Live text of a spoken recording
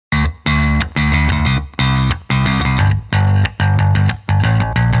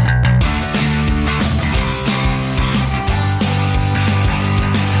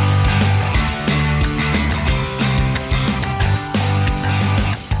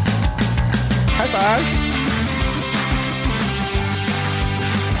back.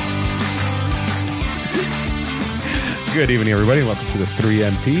 Good evening, everybody. Welcome to the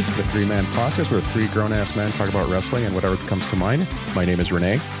 3MP, the three-man podcast, where three grown-ass men talk about wrestling and whatever comes to mind. My name is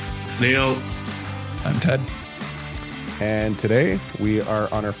Renee. Neil. I'm Ted. And today we are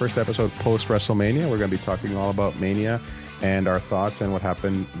on our first episode post-WrestleMania. We're going to be talking all about Mania and our thoughts and what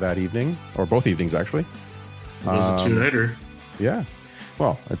happened that evening, or both evenings, actually. It was a two-nighter. Yeah.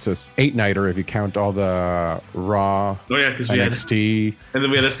 Well, it's a 8-nighter if you count all the Raw, because NXT. And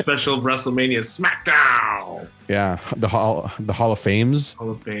then we had a special WrestleMania SmackDown. Yeah, the Hall of Fames. Hall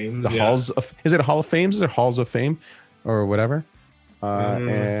of Fame. Halls of, is it Hall of Fames or Halls of Fame or whatever?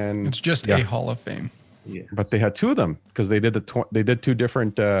 And it's just a Hall of Fame. Yes. But they had two of them because they did they did two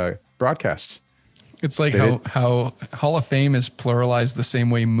different broadcasts. It's like how Hall of Fame is pluralized the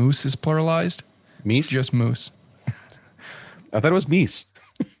same way moose is pluralized. Meese? It's just moose. I thought it was meese.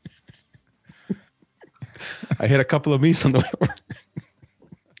 I hit a couple of meese on the way.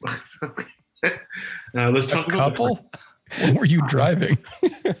 Let's talk about couple. What were you driving?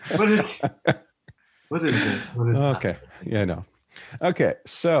 What is it? Okay. Yeah, no. Okay,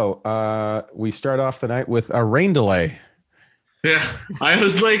 so we start off the night with a rain delay. Yeah, I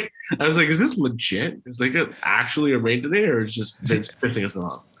was like, is this legit? Is like actually a rain delay, or is just Vince pissing us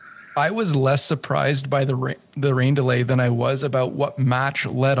off? I was less surprised by the rain delay than I was about what match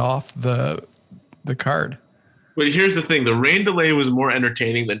led off the card. But here's the thing: the rain delay was more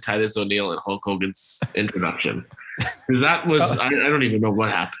entertaining than Titus O'Neil and Hulk Hogan's introduction, because that was I don't even know what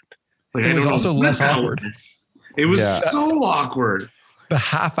happened. Like, it was also less awkward. It was so awkward. The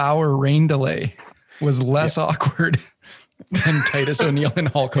half-hour rain delay was less awkward than Titus O'Neil and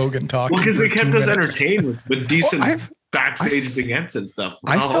Hulk Hogan talking. Well, because they kept us entertained with decent backstage vignettes and stuff.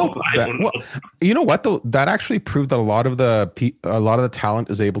 I felt that. Well, you know what though? That actually proved that a lot of the talent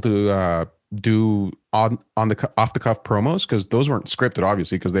is able to do off the cuff promos, because those weren't scripted,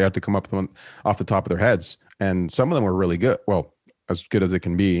 obviously, because they had to come up with them off the top of their heads, and some of them were really good. Well, as good as it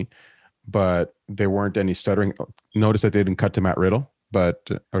can be, but there weren't any stuttering. Notice that they didn't cut to Matt Riddle,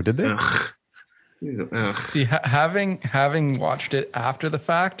 or did they? See, having watched it after the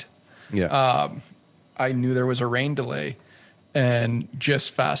fact, I knew there was a rain delay and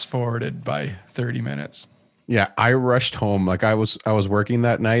just fast forwarded by 30 minutes. Yeah, I rushed home. Like I was working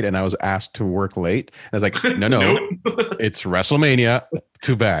that night and I was asked to work late. I was like, no, it's WrestleMania.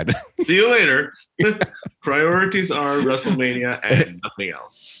 Too bad. See you later. Priorities are WrestleMania and nothing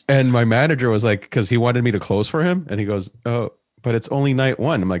else. And my manager was like, because he wanted me to close for him, and he goes, "Oh, but it's only night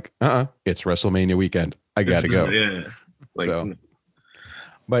one." I'm like, it's WrestleMania weekend. I gotta go. Yeah.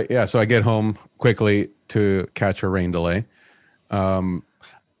 So I get home quickly to catch a rain delay.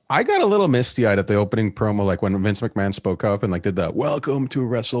 I got a little misty-eyed at the opening promo, like when Vince McMahon spoke up and like did the "Welcome to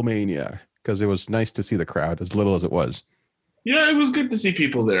WrestleMania," because it was nice to see the crowd, as little as it was. Yeah, it was good to see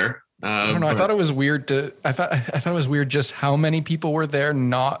people there. I don't know. I thought it was weird I thought it was weird just how many people were there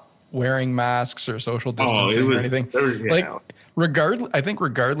not wearing masks or social distancing or anything.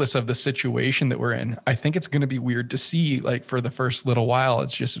 Regardless of the situation that we're in, I think it's going to be weird to see, like, for the first little while.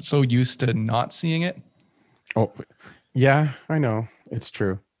 It's just so used to not seeing it. Oh, yeah, I know. It's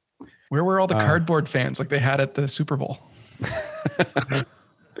true. Where were all the cardboard fans like they had at the Super Bowl?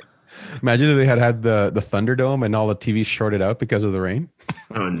 Imagine if they had the Thunderdome and all the TVs shorted out because of the rain.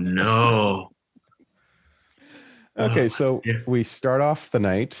 Oh, no. Okay, so we start off the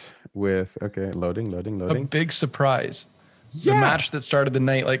night with, loading. A big surprise. Yeah. The match that started the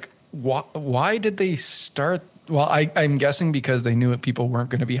night, like, why did they start? Well, I'm guessing because they knew people weren't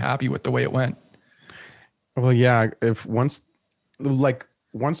going to be happy with the way it went. Well, yeah, once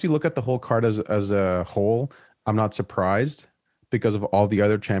you look at the whole card as a whole, I'm not surprised because of all the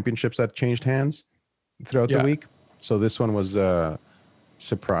other championships that changed hands throughout the week. So this one was not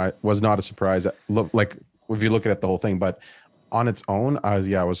a surprise. Like if you look at the whole thing, but on its own,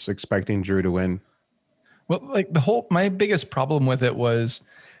 I was expecting Drew to win. Well, like my biggest problem with it was,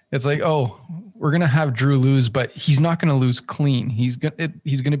 it's like, oh, we're gonna have Drew lose, but he's not gonna lose clean. He's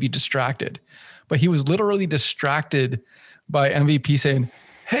gonna be distracted. But he was literally distracted by MVP saying,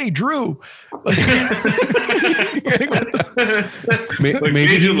 "Hey, Drew." Maybe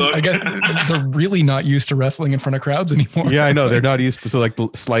I guess they're really not used to wrestling in front of crowds anymore. Yeah, I know. They're not used to, so like the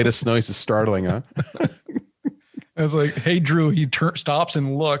slightest noise is startling, huh? I was like, "Hey, Drew." He stops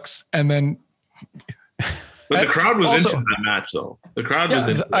and looks, and then. But the crowd was into that match, though. The crowd was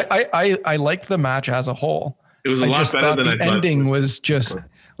into it. I liked the match as a whole. It was a lot better than I thought. The ending was just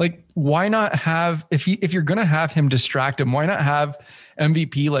like, why not have, if you're gonna have him distract him, why not have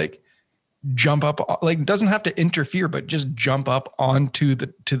MVP like jump up, like doesn't have to interfere, but just jump up onto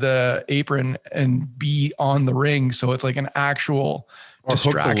the apron and be on the ring. So it's like an actual or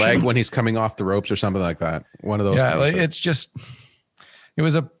distraction. hook the leg when he's coming off the ropes or something like that. One of those Yeah, things. like it's just, it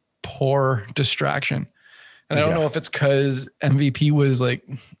was a poor distraction. And I don't know if it's because MVP was like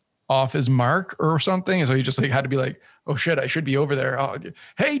off his mark or something. So he just like had to be like, oh shit, I should be over there. Oh,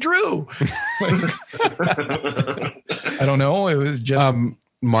 hey, Drew. Like, I don't know. It was just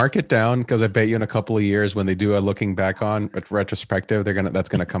mark it down, because I bet you in a couple of years when they do a looking back on retrospective, that's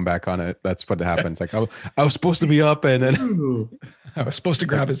gonna come back on it. That's what happens. Like, oh, I was supposed to be up, and then I was supposed to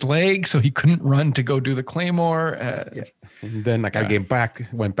grab his leg so he couldn't run to go do the Claymore. And then like I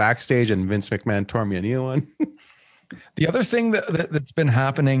went backstage, and Vince McMahon tore me a new one. The other thing that's been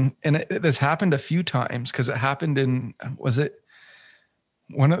happening, and this happened a few times, because it happened in, was it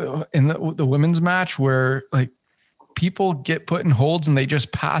one of the women's match where like people get put in holds and they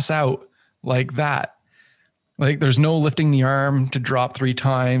just pass out like that. Like there's no lifting the arm to drop 3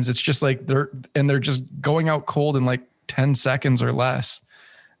 times. It's just like they're just going out cold in like 10 seconds or less.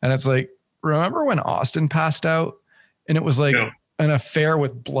 And it's like, remember when Austin passed out and it was like an affair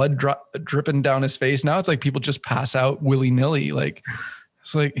with blood dripping down his face? Now it's like people just pass out willy-nilly. Like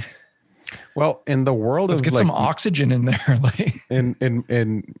it's like, well, in the world let's get some oxygen in there. Like,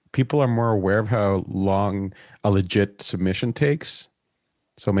 and people are more aware of how long a legit submission takes.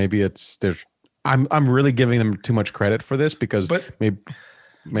 So maybe I'm really giving them too much credit for this, because maybe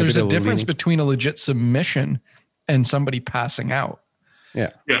there's a difference between a legit submission and somebody passing out.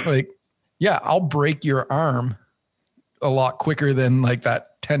 Yeah. Like, yeah, I'll break your arm a lot quicker than like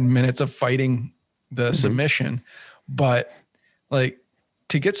that 10 minutes of fighting the submission. But like,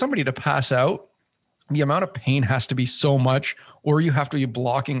 to get somebody to pass out, the amount of pain has to be so much, or you have to be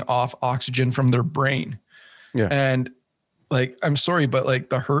blocking off oxygen from their brain. Yeah. And like, I'm sorry, but like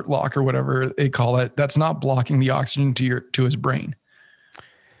the hurt lock or whatever they call it, that's not blocking the oxygen to his brain.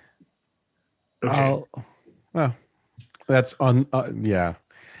 Okay. Well, that's on. Yeah,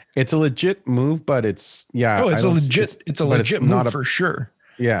 it's a legit move, but it's it's a legit move for sure.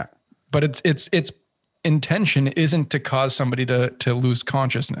 Yeah, but its intention isn't to cause somebody to lose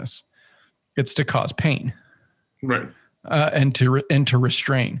consciousness. It's to cause pain, right? And to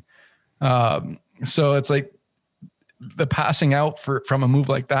restrain. So it's like the passing out from a move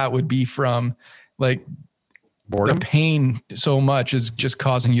like that would be from like boredom. The pain so much is just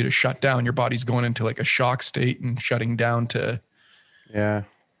causing you to shut down. Your body's going into like a shock state and shutting down to. Yeah,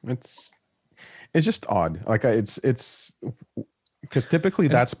 it's just odd. Like it's because typically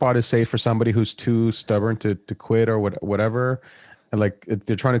that spot is safe for somebody who's too stubborn to quit or whatever. And like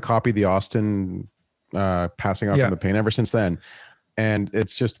they're trying to copy the Austin passing out from the pain ever since then. And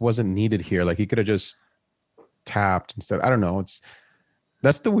it's just wasn't needed here. Like he could have just tapped instead. I don't know.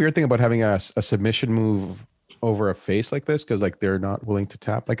 That's the weird thing about having a submission move over a face like this, because like they're not willing to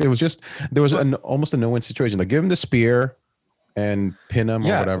tap. Like there was almost a no-win situation. Like give him the spear and pin him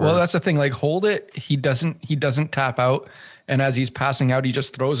or whatever. Well, that's the thing. Like hold it. He doesn't tap out. And as he's passing out, he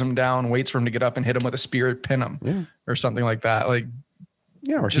just throws him down, waits for him to get up and hit him with a spear, pin him or something like that. Like,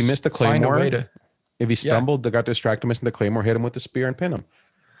 or he missed the Claymore. Find a way if he stumbled, they got distracted, missing the Claymore, hit him with the spear and pin him.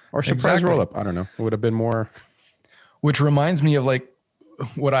 Or surprise roll up. I don't know. It would have been more. Which reminds me of like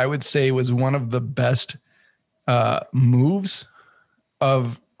what I would say was one of the best moves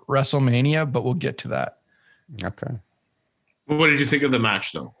of WrestleMania, but we'll get to that. Okay. What did you think of the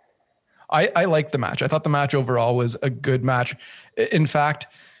match though? I liked the match. I thought the match overall was a good match. In fact,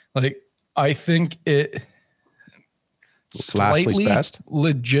 like I think it slightly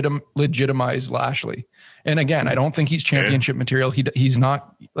legitimized Lashley. And again, I don't think he's championship material. He's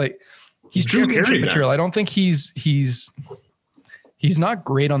not like he's championship material. I don't think he's not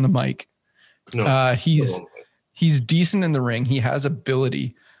great on the mic. No. He's decent in the ring. He has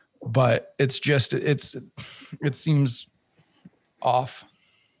ability, but it's just it seems off.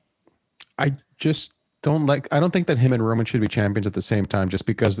 I just don't think that him and Roman should be champions at the same time, just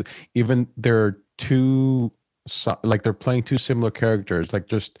because even they're they're playing two similar characters, like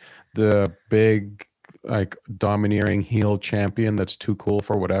just the big like domineering heel champion that's too cool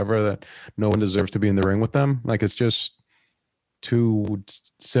for whatever, that no one deserves to be in the ring with them. Like it's just too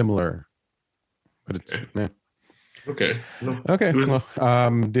similar. But it's okay. No. Okay. Well,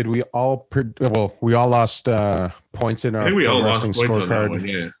 did we all? We all lost points in our wrestling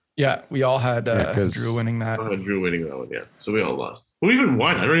scorecard. Yeah, we all had Drew winning that. I had Drew winning that one. Yeah, so we all lost. Who even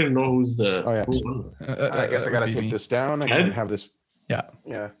won? I don't even know who's the. Oh yeah. Who won. I guess I gotta take this down. I can't have this. Yeah.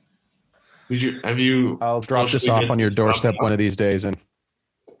 Yeah. Have you? I'll drop this off on your doorstep one of these days, and.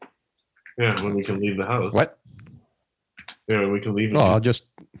 Yeah, when we can leave the house. What? Yeah, when we can leave. I'll just.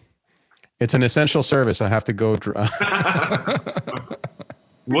 It's an essential service. I have to go.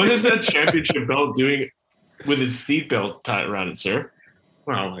 What is that championship belt doing with its seatbelt tied around it, sir?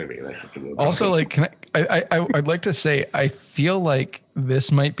 Well, I mean, I have to go. Also, like, I'd like to say, I feel like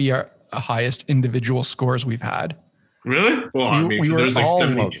this might be our highest individual scores we've had. Really? Well, I mean, we were there's like all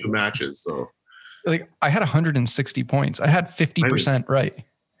 72 matches, so like I had 160 points. I had 50% right.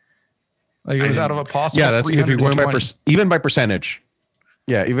 Like it was out of a possible. Yeah, that's if you're going by even by percentage.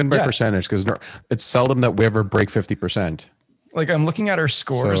 Yeah, even by Yeah. percentage, because it's seldom that we ever break 50%. Like I'm looking at our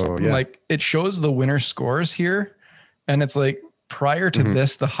scores, So, yeah. like it shows the winner scores here, and it's like prior to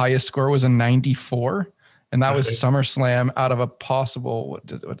this, the highest score was a 94, and that was SummerSlam out of a possible. What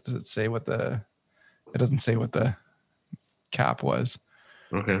does it say? It doesn't say what the cap was.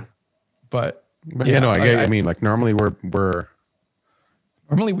 okay. But yeah, no, I mean, like normally we're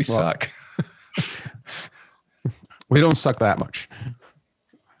normally we suck. We don't suck that much.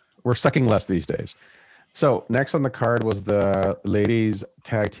 We're sucking less these days. So next on the card was the ladies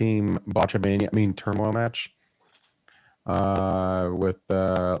tag team turmoil match with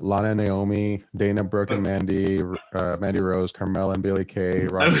Lana and Naomi, Dana Brooke and Mandy Rose, Carmella and Billie Kay,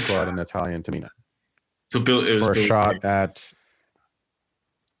 Rob Squad and Natalia and Tamina. So Bill, it was for a Billie shot Kay. at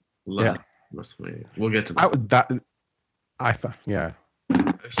We'll get to that. I thought, yeah.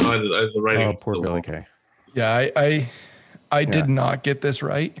 I saw the writing. Oh, poor Billie Kay. Yeah, I did not get this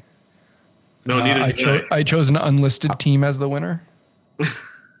right. No, neither did I chose an unlisted team as the winner.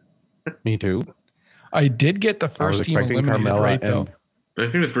 Me too. I did get the first team eliminated Carmella right, though. I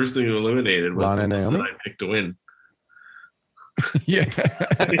think the first thing you eliminated was Lana and Naomi. that I picked to win. Yeah.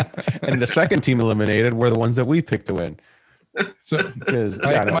 And the second team eliminated were the ones that we picked to win. So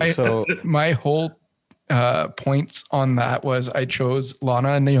So my whole points on that was I chose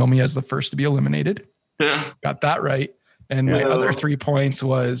Lana and Naomi as the first to be eliminated. Yeah. Got that right. And my other 3 points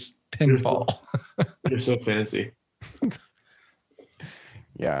was pinfall. You're so fancy.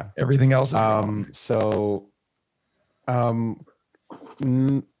 yeah. Everything else is wrong.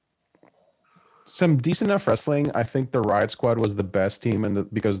 Some decent enough wrestling. I think the Riot Squad was the best team,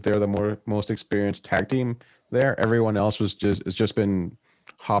 because they're the most experienced tag team there. Everyone else has just been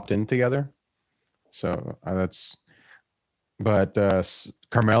hopped in together. So but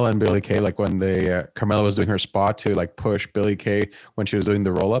Carmella and Billie Kay, like when Carmella was doing her spot to like push Billie Kay when she was doing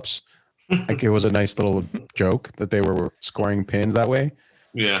the roll-ups, like it was a nice little joke that they were scoring pins that way.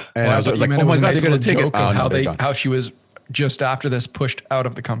 Yeah. And I was like, oh my God, they're going to take it. How she was just after this pushed out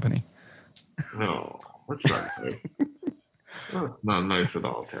of the company. No, that's not nice. That's not nice at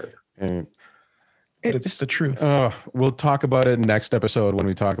all, Ted. And it's the truth. We'll talk about it next episode when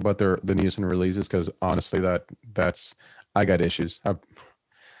we talk about the news and releases, because honestly, that's I got issues.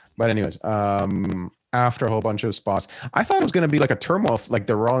 But anyways, after a whole bunch of spots, I thought it was going to be like a turmoil, like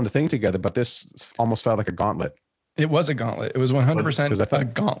they were all in the thing together, but this almost felt like a gauntlet. It was a gauntlet. It was 100% a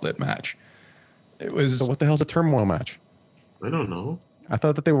gauntlet match. It was. So what the hell's a turmoil match? I don't know. I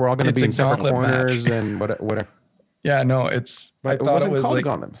thought that they were all going to be in separate corners and whatever. Yeah, no, it's. But I thought it was called like.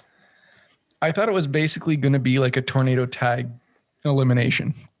 Gauntlet. I thought it was basically going to be like a tornado tag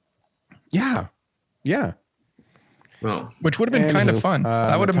elimination. Yeah. Yeah. Well, which would have been kind of fun.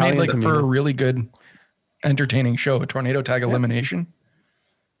 That would have made like for a really good, entertaining show. A tornado tag elimination.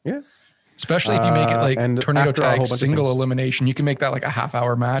 Yeah. Especially if you make it like tornado tag single elimination, you can make that like a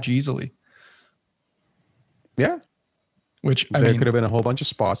half-hour match easily. Yeah. Which there could have been a whole bunch of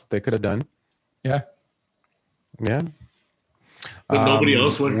spots that they could have done. Yeah. Yeah. But nobody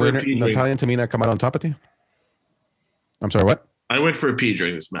else went for a P. Natalia and Tamina come out on top of you. I'm sorry, what? I went for a P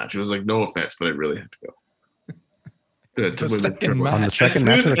during this match. It was like, no offense, but I really had to go. The second match. On the second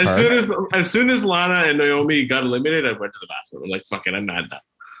match of the card. As soon as Lana and Naomi got eliminated, I went to the bathroom. I'm like, fuck it, I'm mad now.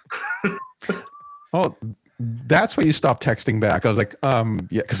 Oh, that's why you stopped texting back. I was like,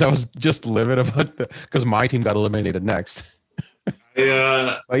 yeah, because I was just livid about because my team got eliminated next. But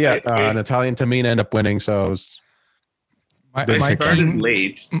yeah, Natalia and Tamina end up winning, so it was my team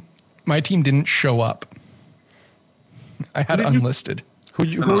late. My team didn't show up. I had unlisted. Who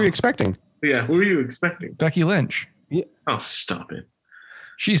were you expecting? Yeah, who were you expecting? Becky Lynch. Yeah. Oh, stop it.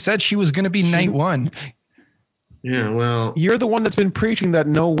 She said she was going to be night one. Yeah, well, you're the one that's been preaching that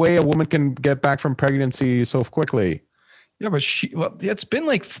no way a woman can get back from pregnancy so quickly. Yeah, but it's been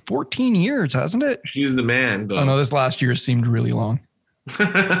like 14 years, hasn't it? She's the man, though. Oh no, this last year seemed really long.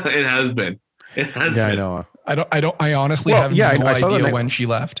 It has been. It has been. I know. I honestly have no idea when she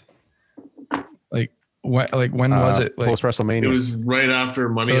left. When was it? Like, post WrestleMania. It was right after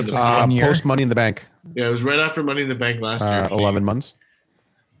Money in the Bank. Post Money in the Bank. Yeah, it was right after Money in the Bank last year. 11 months.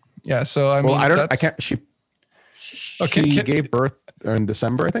 Yeah, so I mean, I can't. She gave birth in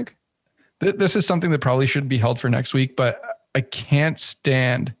December, I think. This is something that probably should be held for next week, but I can't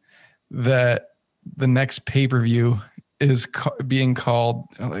stand that the next pay-per-view is being called,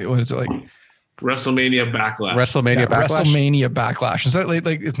 what is it like? WrestleMania Backlash. WrestleMania Backlash. Is that like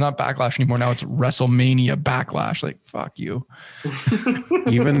it's not Backlash anymore? Now it's WrestleMania Backlash. Like, fuck you.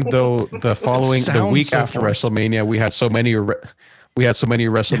 Even though the week after WrestleMania, we had so many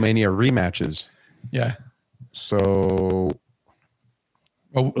WrestleMania rematches. Yeah. So,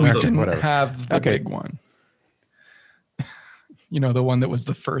 well, we didn't have the big one. The one that was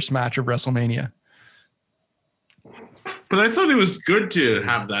the first match of WrestleMania. But I thought it was good to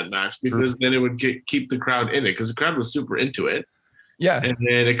have that match because then it would keep the crowd in it because the crowd was super into it. Yeah. And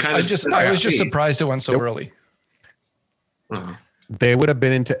then it kind of I was just surprised it went so early. Uh-huh. They would have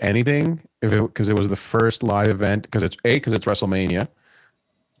been into anything because it was the first live event because it's WrestleMania.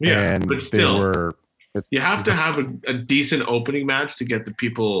 Yeah, and but still, you have to have a decent opening match to get the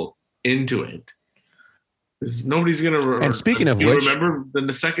people into it. Nobody's gonna. And speaking of which, remember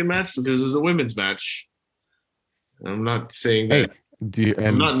the second match because it was a women's match. I'm not saying that.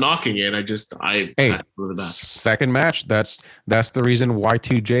 I'm not knocking it. Second match. That's the reason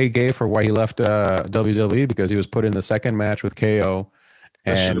Y2J gave for why he left WWE because he was put in the second match with KO,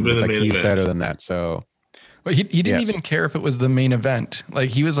 and it's like he's better than that. So, but he didn't even care if it was the main event. Like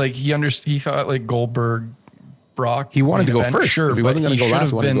he was like he thought like Goldberg, Brock. He wanted to go first. Sure, if he wasn't going to go last,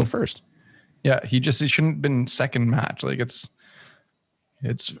 he wanted to go first. Yeah, it shouldn't have been second match. Like it's.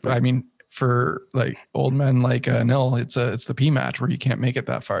 I mean. For like old men like Nil, it's the P match where you can't make it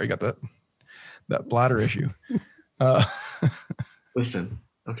that far. You got that bladder issue. Listen,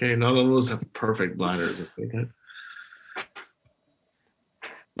 okay, none of those have perfect bladders.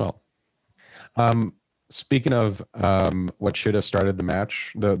 Well, speaking of what should have started the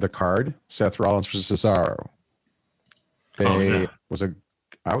match, the card, Seth Rollins versus Cesaro. Was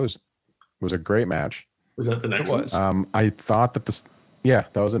a great match. Was that the next one? I thought that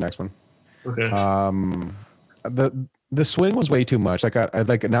that was the next one. Okay. The swing was way too much. Like I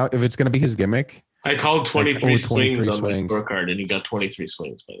like now if it's gonna be his gimmick. I called 23 swings on the scorecard and he got 23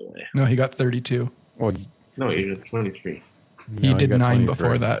 swings, by the way. No, he got 32. Well, no, he got 23. He did 9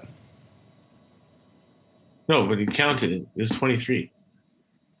 before that. No, but he counted it. It was 23.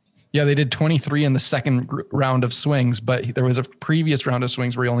 Yeah, they did 23 in the second round of swings, but there was a previous round of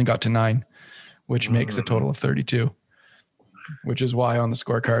swings where he only got to 9, which makes a total of 32. Which is why on the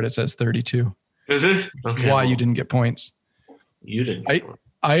scorecard it says 32. Is it? Okay. Why you didn't get points? You didn't.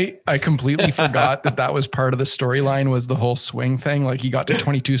 I completely forgot that was part of the storyline was the whole swing thing. Like he got to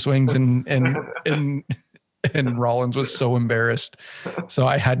 22 swings and Rollins was so embarrassed. So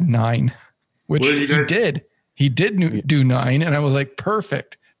I had 9, which he did. He did do 9, and I was like,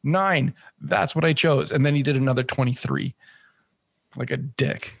 perfect, 9. That's what I chose. And then he did another 23, like a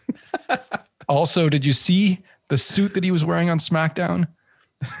dick. Also, did you see the suit that he was wearing on SmackDown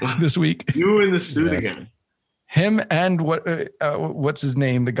this week? You in the suit again. Him and what's his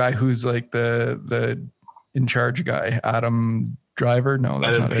name? The guy who's like the in charge guy, Adam Driver. No,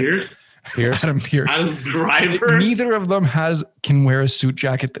 that's not Pierce? it. Adam Pierce. Adam Driver. Neither of them can wear a suit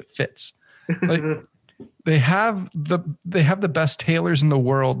jacket that fits. Like they have the best tailors in the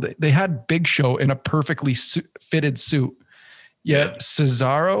world. They had Big Show in a perfectly fitted suit. Yet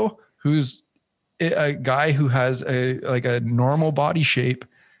Cesaro, who's a guy who has a normal body shape,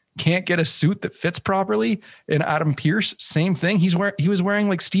 can't get a suit that fits properly. And Adam Pierce, same thing. He was wearing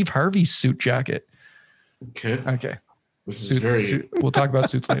like Steve Harvey's suit jacket. Okay. We'll talk about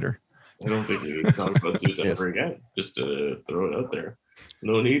suits later. I don't think we need to talk about suits ever again. Just to throw it out there.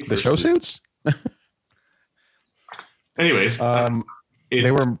 No need for the show suits. Anyways,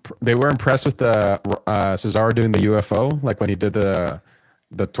 they were impressed with the Cesaro doing the UFO, like when he did the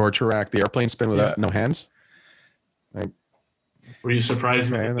torture rack, the airplane spin without no hands. Were you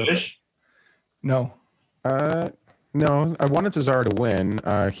surprised with the finish? No. No, I wanted Cesaro to win.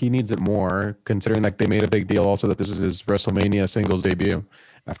 He needs it more, considering like they made a big deal also that this was his WrestleMania singles debut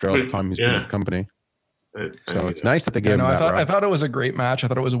after all the time he's been in the company. So it's nice that they gave him that. I thought it was a great match. I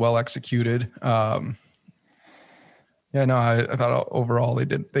thought it was well executed. I thought overall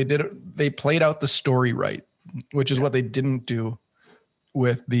they played out the story right, which is what they didn't do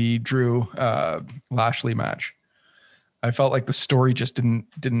with the Drew Lashley match. I felt like the story just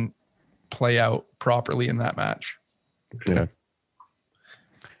didn't play out properly in that match. Yeah.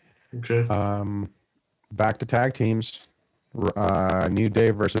 Okay. Back to tag teams. New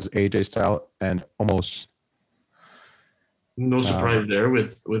Day versus AJ Styles and Omos. No surprise there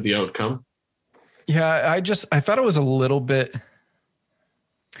with the outcome. Yeah, I thought it was a little bit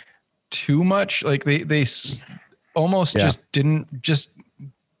too much. Like they almost just didn't just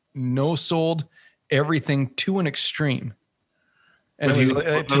no sold everything to an extreme. And But it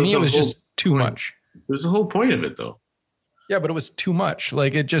was, to me, it was just too much. There's the whole point of it, though. Yeah, but it was too much.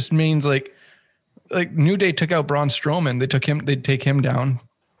 Like, it just means like New Day took out Braun Strowman. They'd take him down.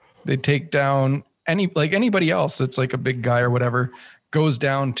 They'd take down anybody else that's like a big guy or whatever goes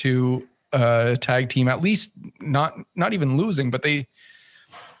down to a tag team, at least not even losing, but they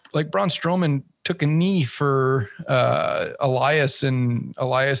like Braun Strowman took a knee for Elias and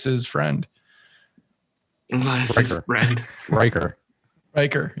Elias's friend. Elias's friend.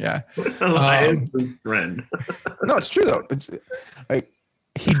 Riker, yeah. Elias's friend. No, it's true though. It's like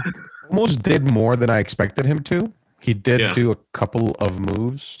he almost did more than I expected him to. He did do a couple of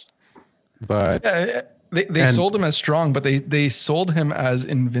moves, but they sold him as strong, but they sold him as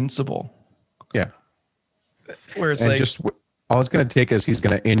invincible. Yeah, where it's and like just all it's going to take is he's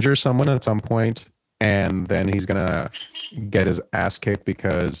going to injure someone at some point, and then he's going to get his ass kicked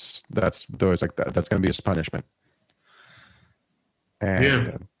because that's going to be his punishment.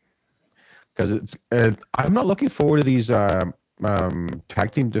 And because it's I'm not looking forward to these tag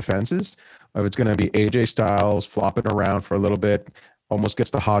team defenses. It's going to be AJ Styles flopping around for a little bit, almost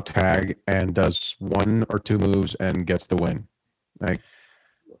gets the hot tag and does 1 or 2 moves and gets the win. Like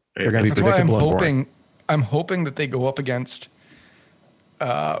they're going to be predictable and boring. I'm hoping that they go up against.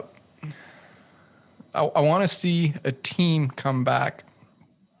 I want to see a team come back.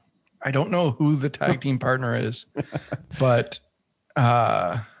 I don't know who the tag team partner is, but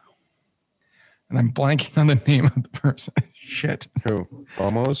and I'm blanking on the name of the person. Shit. Who?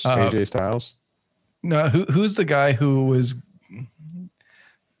 Almost AJ Styles? No, who's the guy who was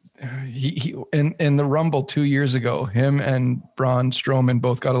he in the Rumble 2 years ago? Him and Braun Strowman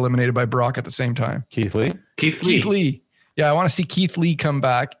both got eliminated by Brock at the same time. Keith Lee. Yeah, I want to see Keith Lee come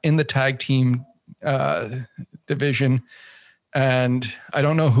back in the tag team division, and I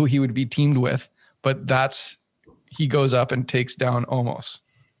don't know who he would be teamed with, but he goes up and takes down Omos.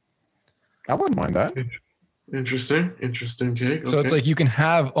 I wouldn't mind that. Interesting take. So it's like you can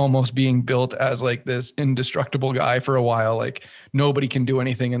have Omos being built as like this indestructible guy for a while, like nobody can do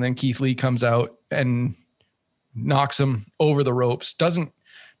anything, and then Keith Lee comes out and knocks him over the ropes. Doesn't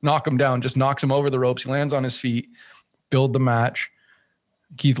knock him down, just knocks him over the ropes. He lands on his feet, build the match.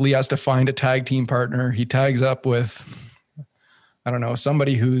 Keith Lee has to find a tag team partner. He tags up with, I don't know,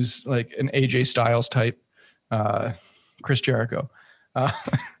 somebody who's like an AJ Styles type, Chris Jericho.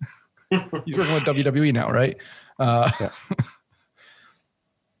 He's working with WWE now, right?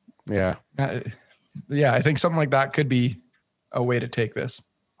 Yeah. I think something like that could be a way to take this.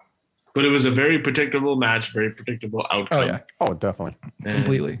 But it was a very predictable match, very predictable outcome. Oh, yeah. Oh, definitely.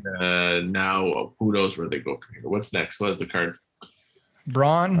 Completely. Now, who knows where they go from here? What's next? What's the card?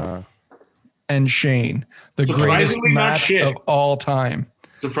 Braun and Shane, the greatest match of all time.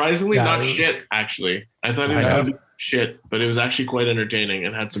 Surprisingly, not shit, actually. I thought it was going to be shit, but it was actually quite entertaining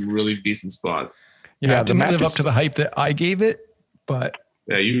and had some really decent spots. Yeah, it didn't live up to the hype that I gave it, but...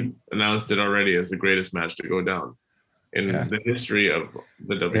 Yeah, you announced it already as the greatest match to go down in the history of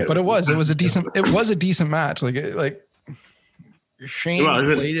the WWE. But it was a decent match. Like Shane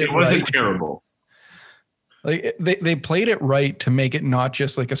played it. It wasn't right. terrible. Like they played it right to make it not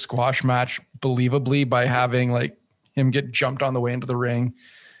just like a squash match believably by having like him get jumped on the way into the ring.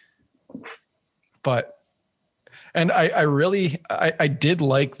 And I did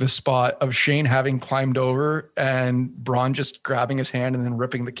like the spot of Shane having climbed over and Braun just grabbing his hand and then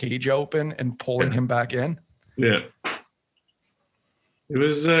ripping the cage open and pulling him back in. Yeah. It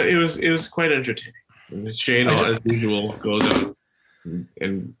was quite entertaining. And Shane, as usual, goes out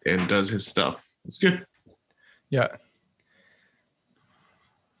and does his stuff. It's good. Yeah.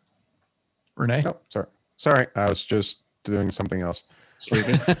 Renee? Oh, sorry. I was just doing something else. Sorry,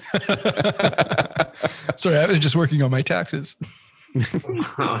 I was just working on my taxes.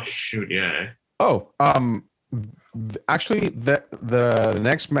 Oh shoot! Yeah. Oh, actually, the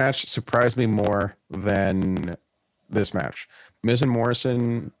next match surprised me more than this match. Miz and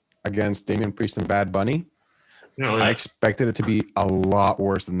Morrison against Damian Priest and Bad Bunny. No, I expected it to be a lot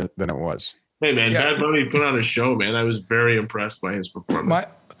worse than it was. Hey man, Bad Bunny put on a show, man. I was very impressed by his performance.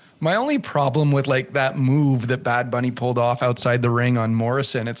 My only problem with like that move that Bad Bunny pulled off outside the ring on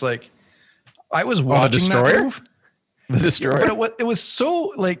Morrison, it's like I was watching that move. The Destroyer. But it was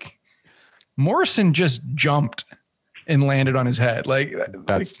so like Morrison just jumped and landed on his head. Like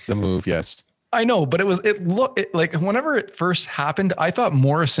that's the move, yes. I know, but it looked like whenever it first happened, I thought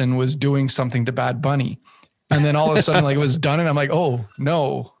Morrison was doing something to Bad Bunny. And then all of a sudden like it was done and I'm like, "Oh,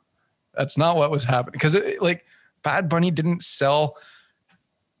 no. That's not what was happening." Cuz like Bad Bunny didn't sell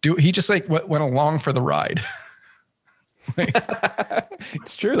he just like went along for the ride.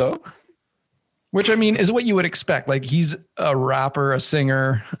 It's true though. Which I mean is what you would expect. Like he's a rapper, a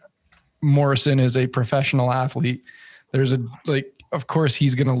singer. Morrison is a professional athlete. There's of course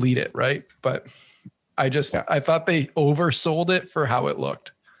he's going to lead it, right? But I thought they oversold it for how it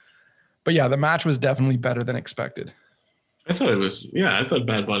looked. But yeah, the match was definitely better than expected. I thought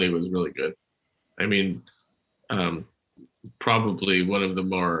Bad Bunny was really good. I mean, probably one of the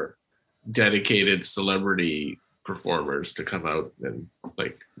more dedicated celebrity performers to come out and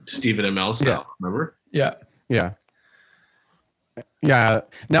like Stephen Amell style, remember? Yeah. Yeah. Yeah.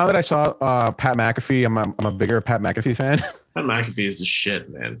 Now that I saw Pat McAfee, I'm a bigger Pat McAfee fan. Pat McAfee is the shit,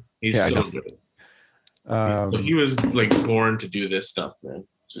 man. He's so good. So he was like born to do this stuff, man.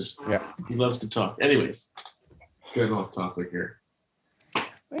 He loves to talk. Anyways, getting off topic here.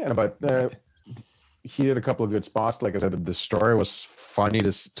 Yeah, but he did a couple of good spots. Like I said, the story was funny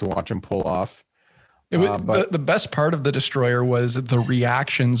to watch him pull off. But the best part of the Destroyer was the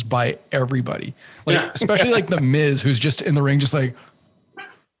reactions by everybody, especially like the Miz, who's just in the ring, just like.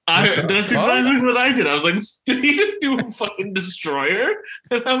 That's exactly what I did. I was like, did he just do a fucking Destroyer?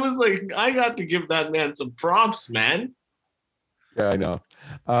 And I was like, I got to give that man some props, man. Yeah, I know.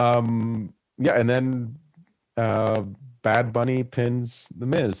 Yeah, and then Bad Bunny pins the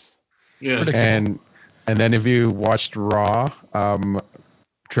Miz. Yeah, and then if you watched Raw,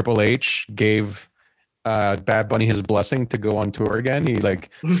 Triple H gave Bad Bunny his blessing to go on tour again. He did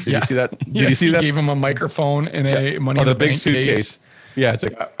you see that? Did you see that? Gave him a microphone and a money in the big bank suitcase. Case. Yeah, it's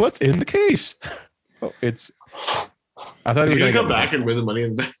like, what's in the case? Oh, I thought he was going to come back and win the money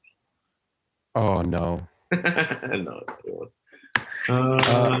in the bank. Oh no.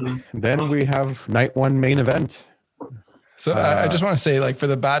 No. Then we have night one main event. So I just want to say, like, for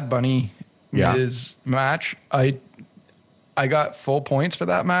the Bad Bunny Miz match, I got full points for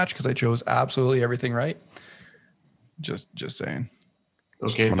that match because I chose absolutely everything right. Just saying.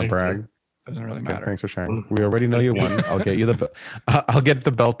 Okay. Want to brag? Doesn't really matter. Thanks for sharing. We already know you won. I'll get you I'll get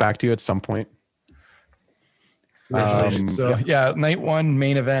the belt back to you at some point. Night one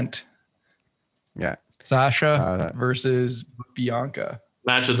main event. Yeah. Sasha versus Bianca.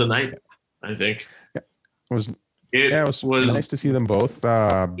 Match of the night, I think. Yeah. It was nice to see them both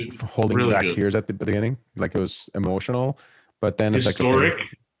holding really back good. tears at the beginning. Like it was emotional, but then historic. It's like,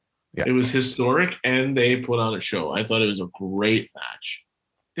 okay. Yeah. It was historic, and they put on a show. I thought it was a great match.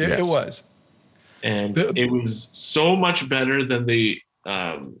 It was. And it was so much better than the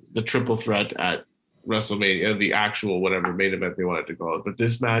triple threat at WrestleMania, the actual whatever main event they wanted to call it. But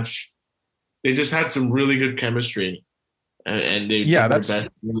this match, they just had some really good chemistry, and they did their best to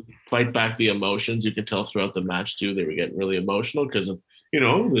fight back the emotions. You could tell throughout the match too, they were getting really emotional because of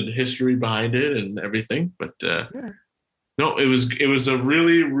the history behind it and everything. But no, it was a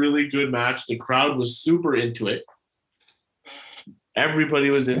really, really good match. The crowd was super into it. Everybody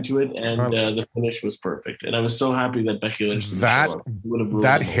was into it, and the finish was perfect. And I was so happy that Becky Lynch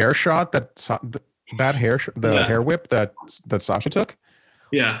that hair shot, the hair whip that Sasha took.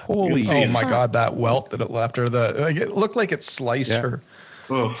 Yeah. Holy! Oh my God, that welt that it left her. It looked like it sliced her.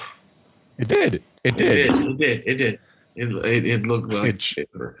 Oh, it did. It did. It looked like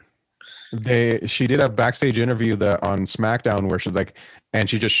She did a backstage interview on SmackDown where she's like, and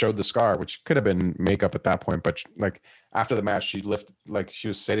she just showed the scar, which could have been makeup at that point, but like after the match, she was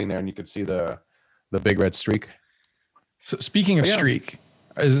sitting there and you could see the big red streak. So speaking of streak,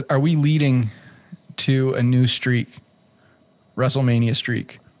 are we leading to a new streak? WrestleMania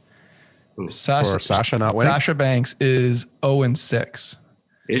streak. For Sasha not winning? Sasha Banks is 0-6.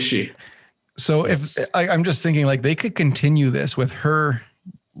 Is she? So if I'm just thinking like they could continue this with her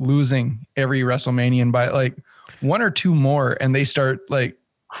losing every WrestleMania and by like one or two more, and they start like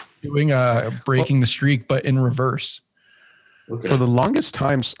doing breaking the streak, but in reverse. Okay. For the longest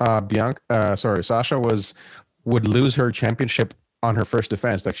time, Sasha would lose her championship on her first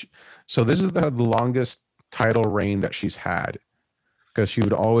defense. So this is the longest title reign that she's had because she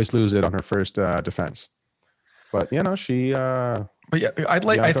would always lose it on her first defense. But she. But yeah,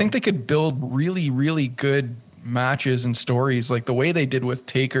 I think they could build really, really good matches and stories like the way they did with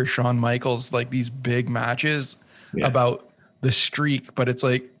Taker, Shawn Michaels, like these big matches about the streak. But it's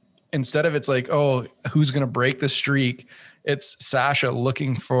like instead of it's like, oh, who's gonna break the streak? It's Sasha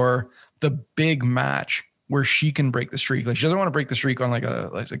looking for the big match where she can break the streak. Like she doesn't want to break the streak on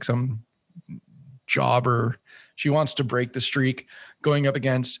like some jobber. She wants to break the streak going up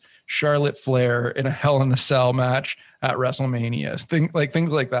against Charlotte Flair in a Hell in a Cell match at WrestleMania.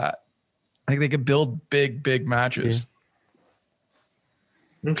 Things like that. Like they could build big matches.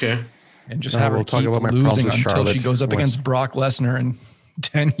 Yeah. Okay. And just have her keep losing until she goes up against Brock Lesnar in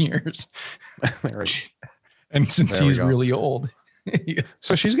 10 years. And since he's really old.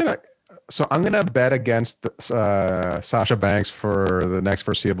 So I'm gonna bet against Sasha Banks for the next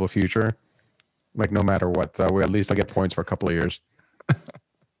foreseeable future. Like no matter what, we at least I get points for a couple of years.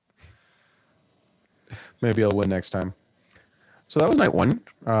 Maybe I'll win next time. So that was night one.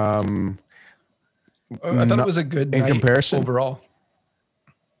 I thought it was a good night comparison overall.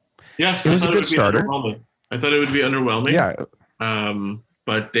 Yes, it was a good starter. I thought it would be underwhelming. Yeah.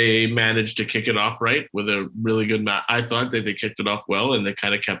 But they managed to kick it off right with a really good match. I thought that they kicked it off well, and they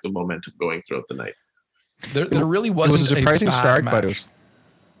kind of kept the momentum going throughout the night. There really wasn't a surprising start, match. But it was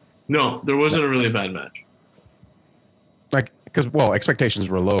no, there wasn't a really bad match. Like because expectations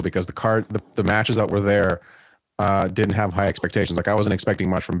were low because the matches that were there didn't have high expectations. Like I wasn't expecting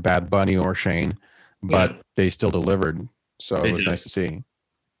much from Bad Bunny or Shane, but they still delivered. So it was nice to see.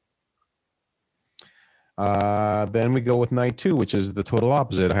 Then we go with night two, which is the total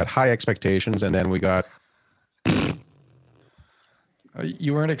opposite. I had high expectations, and then we got.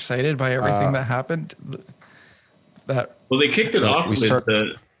 You weren't excited by everything that happened. Well, they kicked it off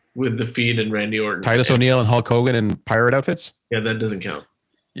with the Fiend and Randy Orton, Titus O'Neil and Hulk Hogan in pirate outfits. Yeah, that doesn't count.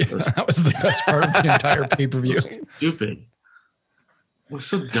 Yeah, that was the best part of the entire pay-per-view. Stupid. It was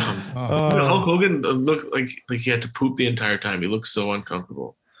so dumb. Hulk Hogan looked like he had to poop the entire time. He looked so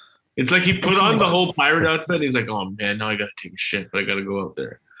uncomfortable. It's like he put on the whole pirate outfit. He's like, "Oh man, now I gotta take a shit, but I gotta go out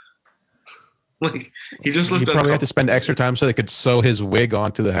there." Like he just looked. He probably had to spend extra time so they could sew his wig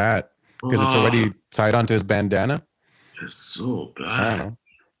onto the hat because it's already tied onto his bandana. It's so bad. I don't know.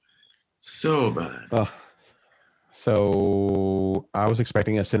 So bad. So I was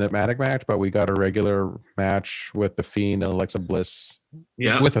expecting a cinematic match, but we got a regular match with the Fiend and Alexa Bliss.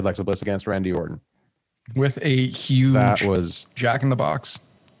 Yeah, with Alexa Bliss against Randy Orton. With a huge that was Jack in the Box.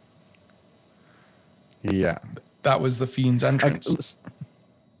 Yeah, that was the Fiend's entrance.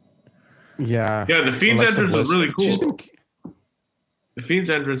 Yeah, the Fiend's entrance was really cool. The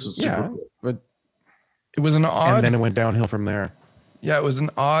Fiend's entrance was super cool. But it was an odd, and then it went downhill from there. Yeah, it was an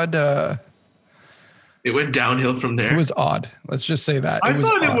odd. It went downhill from there. It was odd. Let's just say that. I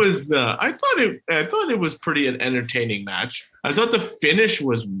thought it was pretty an entertaining match. I thought the finish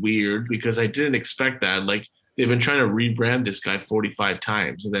was weird because I didn't expect that. Like they've been trying to rebrand this guy 45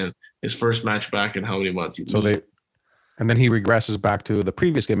 times, and then his first match back in how many months? And then he regresses back to the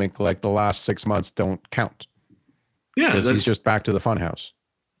previous gimmick. Like the last 6 months don't count. Yeah, he's just back to the Funhouse.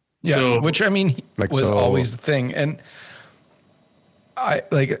 Yeah, which I mean was always the thing, and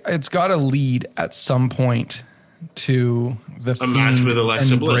it's got to lead at some point to the Fiend match with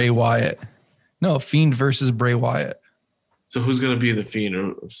Alexa and Bliss. Bray Wyatt. No, Fiend versus Bray Wyatt. So who's going to be the Fiend?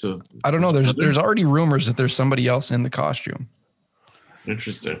 I don't know. There's already rumors that there's somebody else in the costume.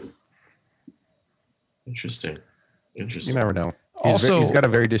 Interesting. You never know. He's got a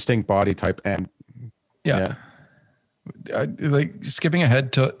very distinct body type, and Yeah. Skipping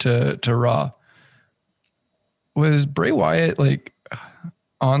ahead to Raw. Was Bray Wyatt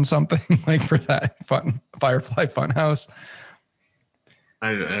on something for that Firefly Funhouse?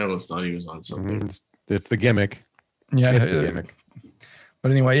 I almost thought he was on something. It's the gimmick. Yeah, it's the gimmick.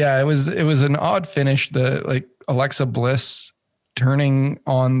 But anyway, it was an odd finish. The Alexa Bliss turning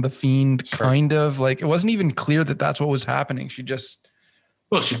on the Fiend, kind of it wasn't even clear that that's what was happening. She just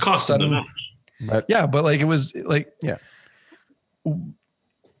she cost the match. But it was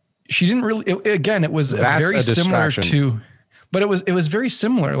she didn't really. It was very similar to. But it was very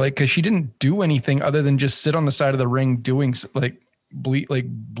similar, because she didn't do anything other than just sit on the side of the ring doing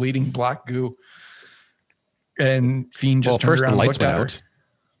bleeding black goo. And Fiend just turned around the lights and looked went at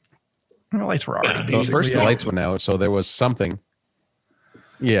her. The lights were already First the lights went out, so there was something.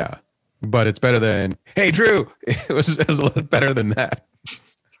 Yeah, but it's better than "Hey Drew." It was a little better than that.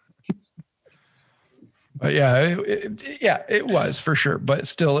 But it was for sure. But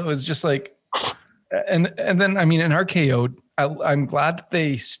still, it was just and then I mean, in RKO, I'm glad that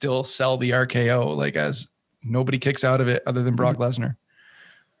they still sell the RKO as nobody kicks out of it other than Brock Lesnar.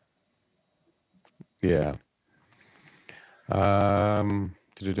 Yeah.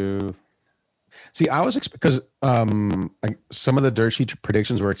 See, I was because some of the dirt sheet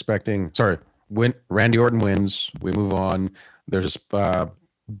predictions were expecting. Randy Orton wins. We move on. There's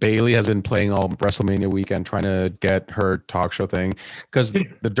Bailey has been playing all WrestleMania weekend trying to get her talk show thing because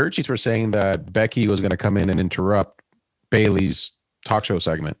the dirt sheets were saying that Becky was going to come in and interrupt Bailey's talk show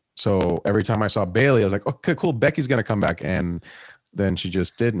segment. So every time I saw Bailey, I was like, okay, cool. Becky's going to come back. And then she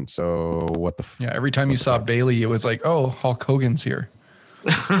just didn't. So what the? Every time you saw Bailey, it was like, oh, Hulk Hogan's here.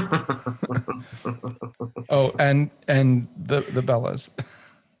 Oh, and the Bellas.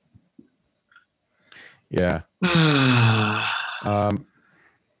 Yeah.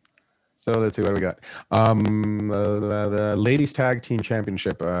 So let's see what we got. The ladies tag team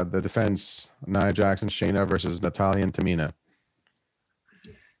championship, the defense, Nia Jackson, Shayna versus Natalya and Tamina.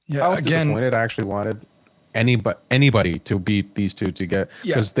 Yeah, I was disappointed. I actually wanted anybody to beat these two to get,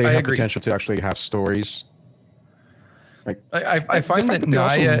 because they have potential to actually have stories. Like I find that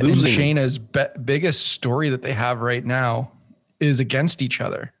Nia and Shayna's biggest story that they have right now is against each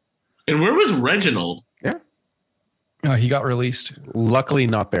other. And where was Reginald? Yeah, he got released. Luckily,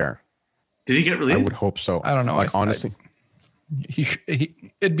 not there. Did he get released? I would hope so. I don't know. Like honestly,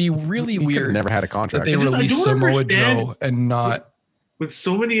 it'd be really weird. Never had a contract. That they release Samoa Joe and not. With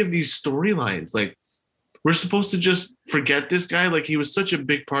so many of these storylines, like we're supposed to just forget this guy. Like he was such a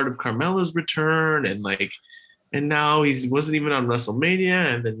big part of Carmella's return, and now he wasn't even on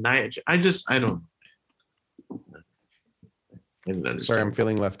WrestleMania, and then Nia. I don't. Sorry, I'm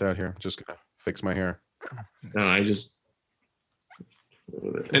feeling left out here. Just gonna fix my hair. No,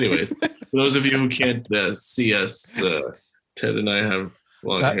 anyways, for those of you who can't see us, Ted and I have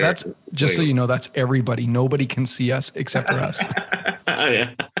long hair. That's just so you know, that's everybody. Nobody can see us except for us.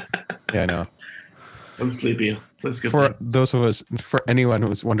 Yeah, I know. I'm sleepy. Let's get for those of us. For anyone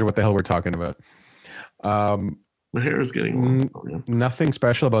who's wondering what the hell we're talking about, my hair is getting long. Nothing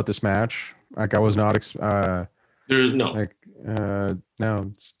special about this match. Like I was not. There's no. Like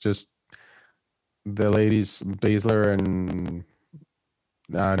no, it's just the ladies, Baszler and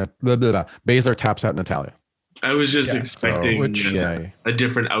Baszler taps out Natalya. I was just expecting a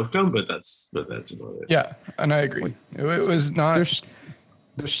different outcome, but that's about it. Yeah, and I agree. It was not.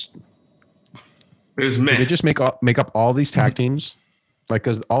 There's meh. They just make up all these tag teams, like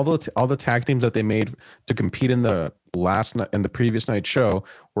because all the tag teams that they made to compete in the previous night show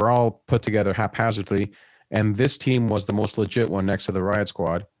were all put together haphazardly, and this team was the most legit one next to the Riot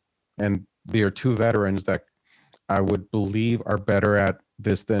Squad, and they are two veterans that I would believe are better at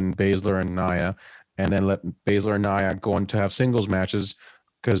this than Baszler and Nia, and then let Baszler and Nia go on to have singles matches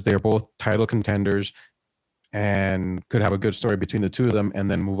because they're both title contenders and could have a good story between the two of them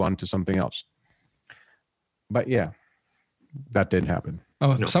and then move on to something else. But yeah, that didn't happen.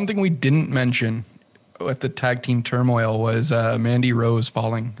 Oh, no. Something we didn't mention at the tag team turmoil was Mandy Rose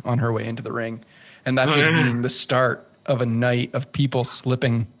falling on her way into the ring. And that just being the start of a night of people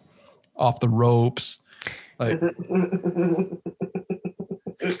slipping off the ropes. Like,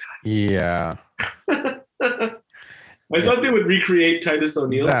 yeah. I thought they would recreate Titus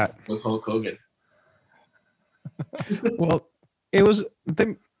O'Neil with Hulk Hogan. Well, it was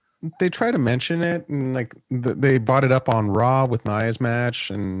they try to mention it, and like they brought it up on Raw with Nia's match,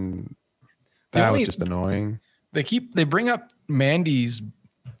 and that was just annoying. They bring up Mandy's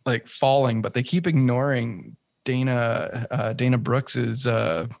like falling, but they keep ignoring Dana Brooks's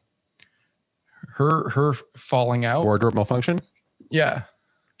her falling out. Wardrobe malfunction? Yeah.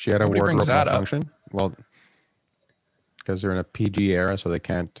 She had a wardrobe malfunction. Well, because they're in a PG era, so they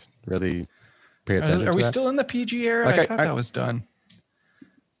can't really pay attention Are to we that. Still in the PG era? I thought that was done.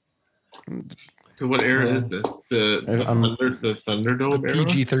 So what era is this? The Thunderdome era?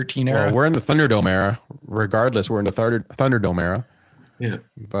 PG-13 era. Well, we're in the Thunderdome era. Regardless, we're in the Thunderdome era. Yeah.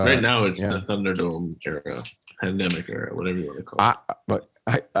 But right now it's the Thunderdome era, pandemic era, whatever you want to call it. But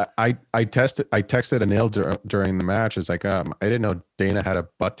I texted Anil during the match. It's like I didn't know Dana had a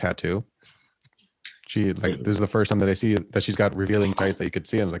butt tattoo. She this is the first time that I see that she's got revealing tights that you could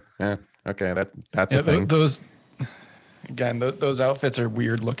see. I was like, okay, that's a thing. Those outfits are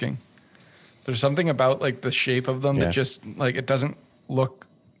weird looking. There's something about like the shape of them that just like it doesn't look.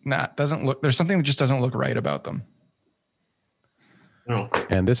 There's something that just doesn't look right about them. No.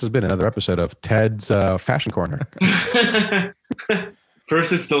 And this has been another episode of Ted's Fashion Corner.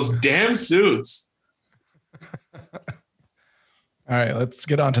 First, it's those damn suits. All right, let's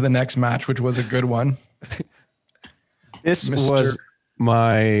get on to the next match, which was a good one. This was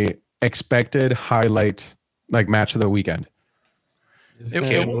my expected highlight, like match of the weekend. It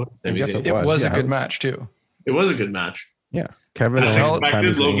was a good match too. It was a good match. Yeah, Kevin. As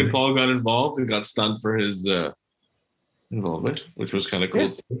expected, Logan Paul got involved and got stunned for his involvement, which was kind of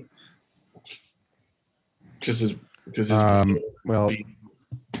cool. Because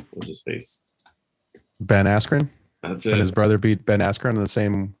what's his face? Ben Askren. That's it. And his brother beat Ben Askren on the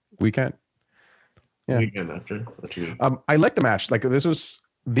same weekend. Yeah. Weekend after. I like the match. Like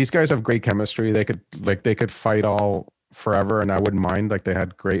these guys have great chemistry. They could fight all forever, and I wouldn't mind. Like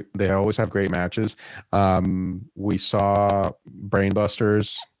they always have great matches. We saw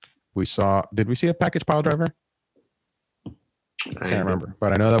Brainbusters. Did we see a package pile driver? I can't remember,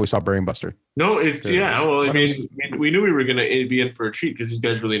 but I know that we saw Brainbuster. No, it's Well, I mean, we knew we were gonna be in for a treat because these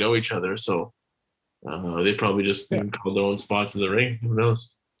guys really know each other. So they probably just called their own spots in the ring. Who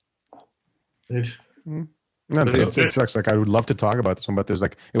knows? Right. No, it sucks. Like I would love to talk about this one, but there's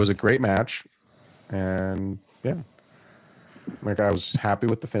like it was a great match, and yeah, like I was happy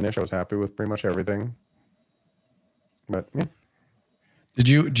with the finish. I was happy with pretty much everything. But yeah.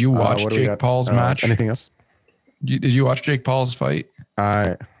 Did you watch Jake Paul's match? Anything else? Did you watch Jake Paul's fight?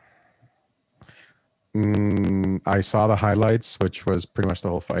 I saw the highlights, which was pretty much the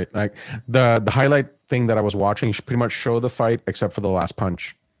whole fight. Like the highlight thing that I was watching pretty much showed the fight except for the last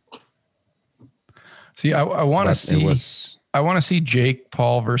punch. See, I want to see. I want to see Jake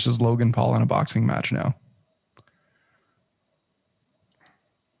Paul versus Logan Paul in a boxing match now.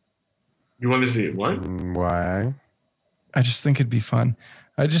 You want to see what? Why? I just think it'd be fun.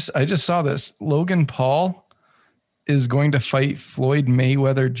 I just saw this. Logan Paul is going to fight Floyd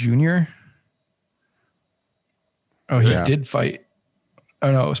Mayweather Jr. Oh, he did fight.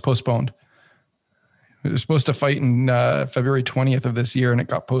 Oh no, it was postponed. It was supposed to fight in February 20th of this year, and it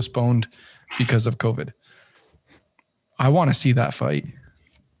got postponed because of COVID. I want to see that fight.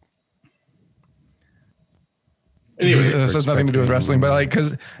 Anyway, this has nothing to do with wrestling, but like,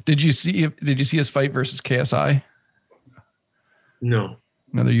 because did you see his fight versus KSI? No.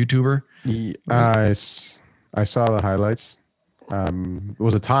 Another YouTuber. Yeah, I saw the highlights. It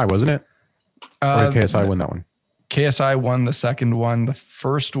was a tie, wasn't it? Or did KSI win that one? KSI won the second one. The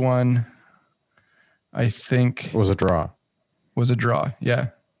first one, I think, was a draw. Yeah.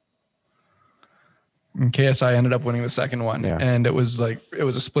 And KSI ended up winning the second one, and it was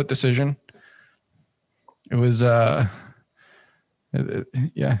a split decision. It was yeah.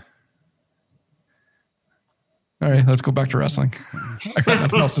 All right, let's go back to wrestling. I got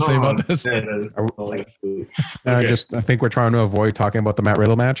nothing else to say about this. I think we're trying to avoid talking about the Matt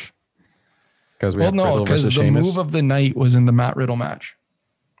Riddle match because the move of the night was in the Matt Riddle match.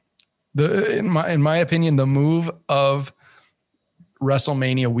 In my opinion, the move of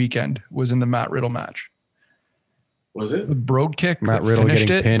WrestleMania weekend was in the Matt Riddle match. Was it the brogue kick? Matt Riddle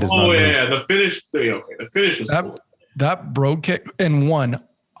getting pinned. The finish. Okay, the finish was cool. That brogue kick and one.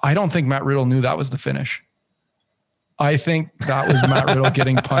 I don't think Matt Riddle knew that was the finish. I think that was Matt Riddle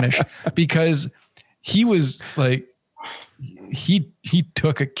getting punished because he was like, he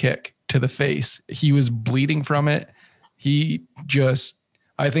took a kick to the face. He was bleeding from it.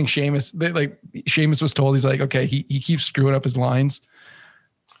 I think Sheamus was told, he's like, okay, he keeps screwing up his lines.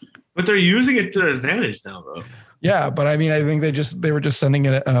 But they're using it to their advantage now, though. Yeah, but I mean, I think they were just sending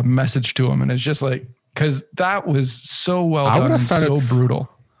a message to him, and it's just like, because that was so well done and so brutal.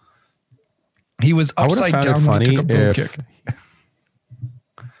 He was upside down when he took a brogue kick.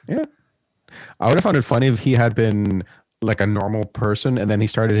 Yeah. I would have found it funny if he had been like a normal person and then he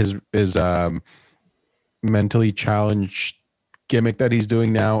started his mentally challenged gimmick that he's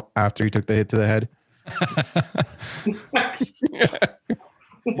doing now after he took the hit to the head.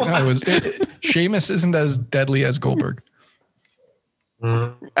 Sheamus isn't as deadly as Goldberg.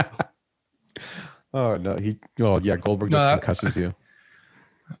 Oh no, Goldberg just concusses you.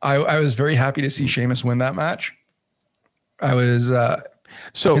 I was very happy to see Sheamus win that match. I was and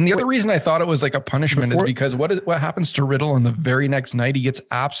the other reason I thought it was like a punishment is because what happens to Riddle on the very next night? He gets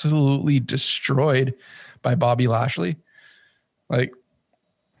absolutely destroyed by Bobby Lashley. Like,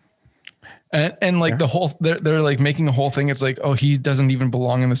 and like the whole they're like making a whole thing. It's like, oh, he doesn't even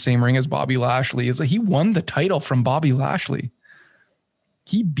belong in the same ring as Bobby Lashley. It's like he won the title from Bobby Lashley.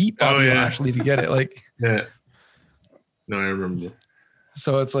 He beat Bobby Lashley to get it. Like, yeah. No, I remember.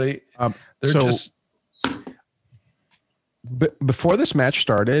 So it's like before this match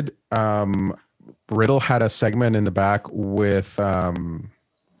started, Riddle had a segment in the back with what's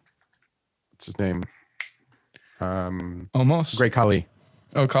his name? Almost Great Khali.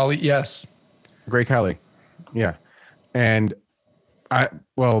 Oh, Khali, yes. Great Khali. Yeah. And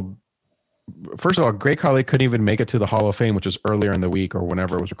first of all, Great Khali couldn't even make it to the Hall of Fame, which was earlier in the week or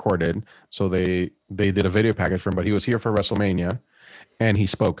whenever it was recorded. So they did a video package for him, but he was here for WrestleMania. And he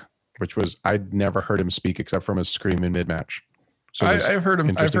spoke, which was I'd never heard him speak except from his scream in mid-match. So I've heard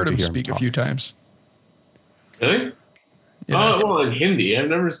him speak a few times. Really? Yeah. Oh, well, in Hindi.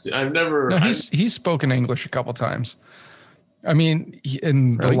 I've never. No, he's spoken English a couple times. I mean,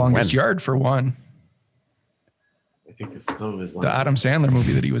 in The Longest Yard for one. I think it's some of his lines. The Adam Sandler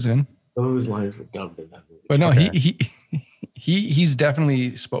movie that he was in. Some of his lines were dubbed in that movie. But no, he's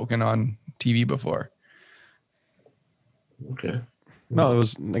definitely spoken on TV before. Okay. No,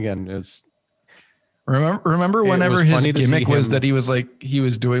 it's remember whenever his gimmick was that he was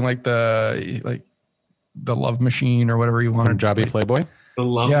doing like the love machine or whatever he wanted. Punjabi Playboy. The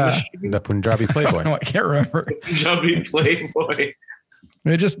love machine. The Punjabi Playboy. No, I can't remember. Punjabi Playboy.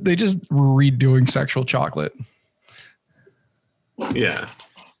 They just redoing Sexual Chocolate. Yeah.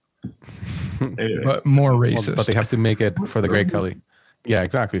 Anyways. But more racist. But they have to make it for the Great Khali. Yeah,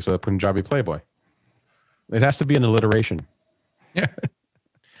 exactly. So the Punjabi Playboy. It has to be an alliteration. Yeah.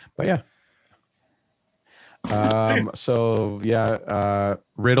 But yeah. So yeah,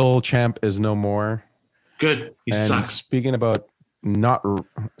 Riddle champ is no more. Good. He And sucks. speaking about not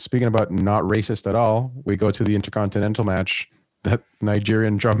racist at all, we go to the Intercontinental match, that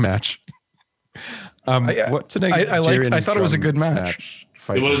Nigerian drum match. What's a Nigerian I thought it was a drum good match.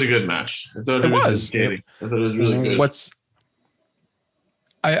 It was a good match. I thought it was entertaining. I thought it was really good.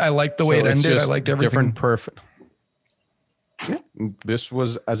 I liked the way it ended. I liked everything. Different, perfect. Yeah, this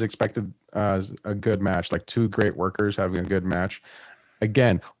was as expected as a good match. Like two great workers having a good match.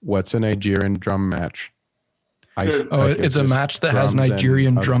 Again, what's a Nigerian drum match? It's a match that has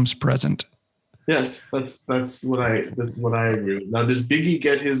Nigerian drums present. Yes, that's what I agree with. Now, does Biggie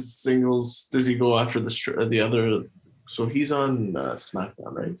get his singles? Does he go after the other? So he's on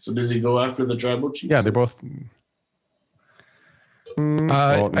SmackDown, right? So does he go after the Tribal Chiefs? Yeah, they're both.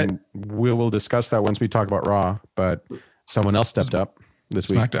 We will discuss that once we talk about Raw. But someone else stepped up this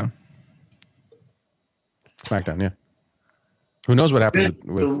week. SmackDown, yeah. Who knows what happened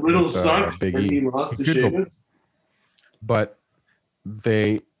with Riddle sucks Biggie? and he lost to Sheamus. But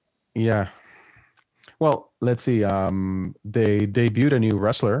well, let's see. They debuted a new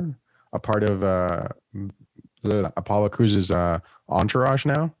wrestler, a part of the Apollo Crews' entourage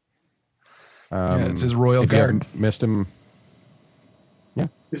now. It's his Royal Guard. Missed him. Yeah.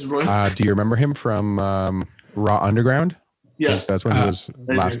 His Royal. Do you remember him from Raw Underground? Yes, that's when he was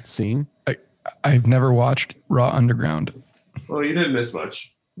last seen. I've never watched Raw Underground. Well, you didn't miss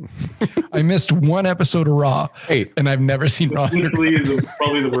much. I missed one episode of Raw, and I've never seen Raw. Literally,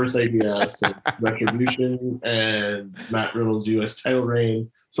 probably the worst idea since Retribution and Matt Riddle's U.S. title reign.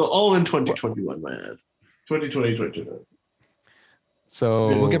 So all in 2021, man. 2020. So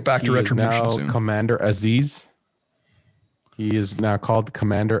we'll get back to Retribution soon. Commander Aziz. He is now called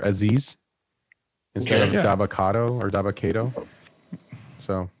Commander Aziz instead of Dabakato or Dabakato.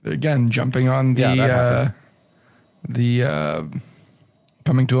 So again, jumping on the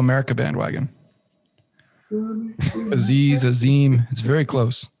Coming to America bandwagon. Azim. It's very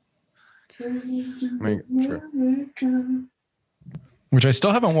close. Sure. Which I still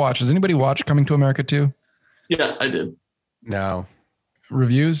haven't watched. Has anybody watched Coming to America 2? Yeah, I did. No.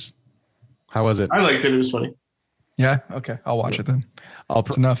 Reviews? How was it? I liked it. It was funny. Yeah? Okay. I'll watch it then.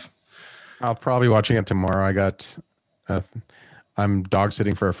 It's enough. I'll probably be watching it tomorrow. I'm dog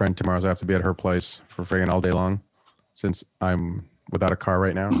sitting for a friend tomorrow, so I have to be at her place for friggin' all day long since I'm without a car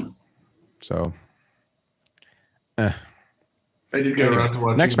right now. So, I did get around to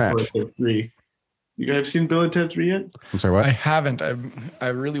watching next match. Bill and Ted 3. You guys have seen Bill and Ted 3 yet? I'm sorry, what? I haven't. I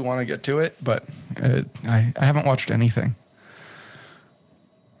really want to get to it, but I haven't watched anything.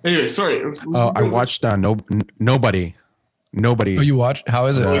 Anyway, sorry. I watched Nobody. Oh, you watched? How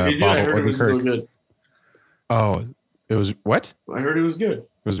is it? I heard it was really good. Oh, it was what? I heard it was good.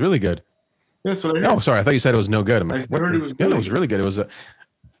 It was really good. That's what I heard. No, sorry. I thought you said it was no good. I heard it was good. Yeah, it was really good. It was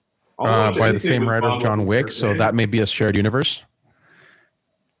by the same writer of John Wick, so that may be a shared universe.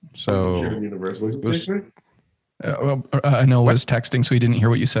 So shared universe. What did you say? I know was texting, so he didn't hear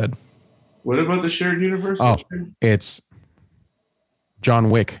what you said. What about the shared universe? Oh, it's John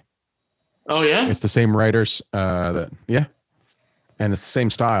Wick. Oh yeah, it's the same writers. And it's the same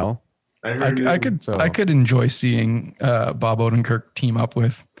style. I could enjoy seeing Bob Odenkirk team up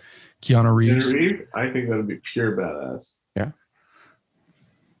with Keanu Reeves. I think that would be pure badass. Yeah.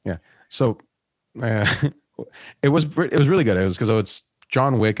 So it was really good. It was because it's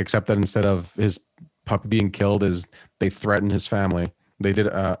John Wick, except that instead of his puppy being killed, they threatened his family. They did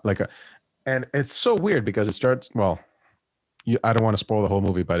and it's so weird because it starts. Well, I don't want to spoil the whole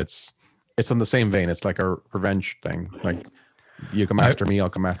movie, but it's in the same vein. It's like a revenge thing. Like you come after me, I'll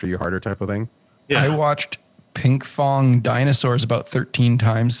come after you harder type of thing. Yeah. I watched Pink Fong Dinosaurs about 13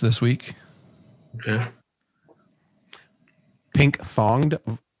 times this week. Okay. Pink thonged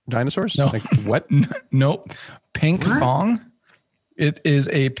dinosaurs? No. Like what? Nope. Pink Fong. It is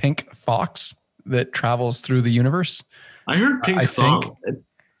a pink fox that travels through the universe. I heard pink thong.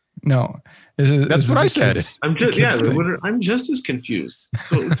 No. That's what I said. I'm just as confused.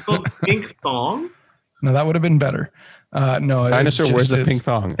 So it's called Pink Thong? No, that would have been better. No. Dinosaur, where's the pink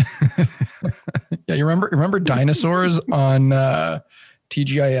thong? Yeah, you remember dinosaurs on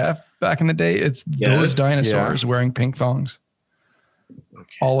TGIF back in the day? It's those dinosaurs wearing pink thongs.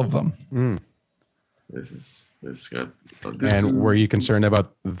 Okay. All of them. Were you concerned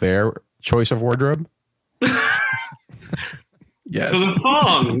about their choice of wardrobe? Yes. So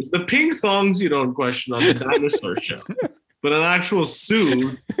the pink thongs, you don't question on the dinosaur show, but an actual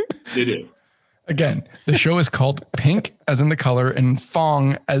suit, they do. Again, the show is called Pink as in the color and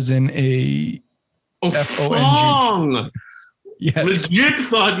Fong as in a Fong. Yes. Legit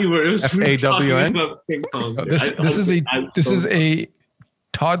thought you were. It was FAWN. Ping pong. No, this is a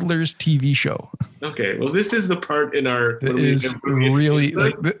toddler's TV show. Okay, well, this is the part in our. This is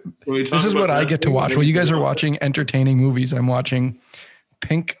what I get to watch. While you guys are watching entertaining movies, I'm watching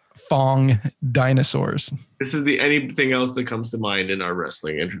Pink Fong dinosaurs. This is the anything else that comes to mind in our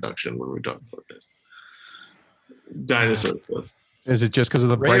wrestling introduction when we talk about this. Dinosaur stuff. Is it just because of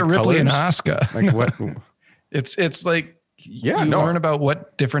the Rhea bright Ripley colors? and Asuka? Like what? It's like you no. learn about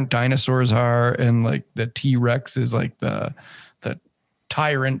what different dinosaurs are, and like the T-Rex is like the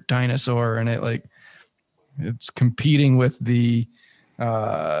tyrant dinosaur, and it's competing with the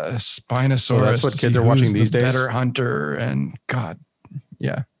Spinosaurus. So that's what kids are watching these days. Better hunter, and God,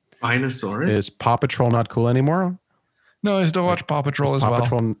 yeah. Spinosaurus. Is Paw Patrol not cool anymore? No, I still watch Paw Patrol as Paw well.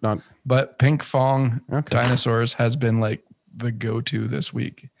 Patrol not. But Pink Fong dinosaurs has been like the go-to this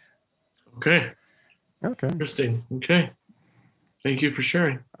week. Okay. Okay. Interesting. Okay. Thank you for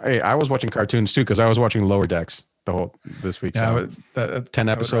sharing. Hey, I was watching cartoons too because I was watching Lower Decks this week. Yeah, so 10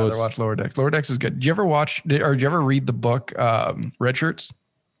 episodes. I watch Lower Decks. Lower Decks is good. Did you ever read the book Red Shirts?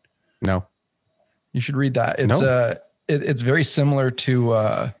 No. You should read that. It's it's very similar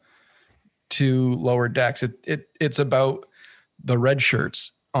to Lower Decks. It's about the red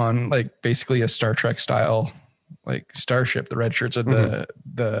shirts on like basically a Star Trek style like starship. The red shirts are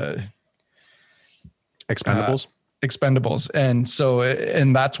the Expendables. Expendables.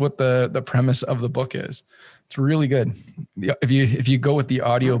 And that's what the premise of the book is. It's really good. If you go with the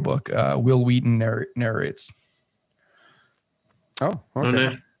audiobook, Will Wheaton narrates. Oh,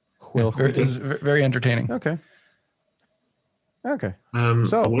 okay. It's very entertaining. Okay.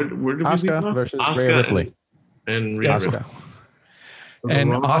 So where did we Asuka versus Rhea Ripley. And Rhea Ripley.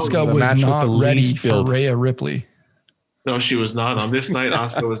 And Asuka was not ready for Rhea Ripley. No, she was not. On this night,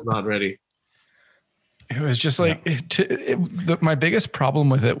 Asuka was not ready. It was just like my biggest problem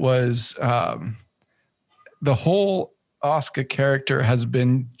with it was the whole Asuka character has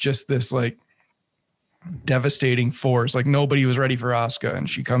been just this like devastating force. Like nobody was ready for Asuka, and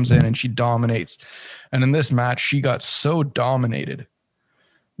she comes in and she dominates. And in this match, she got so dominated,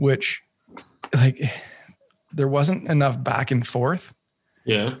 which like there wasn't enough back and forth.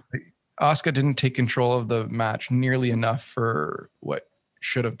 Yeah. Like, Asuka didn't take control of the match nearly enough for what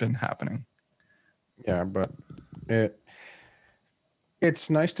should have been happening. Yeah, but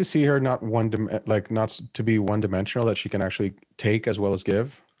it's nice to see her not to be one dimensional, that she can actually take as well as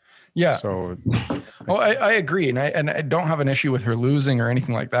give. Yeah. So I agree. And I don't have an issue with her losing or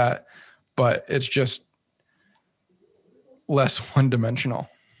anything like that, but it's just less one dimensional.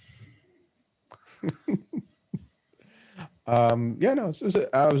 It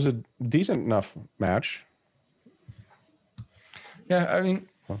was a decent enough match. Yeah, I mean,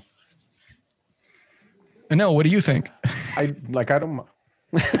 I know. What do you think? I don't.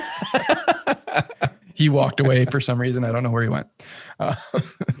 He walked away for some reason. I don't know where he went.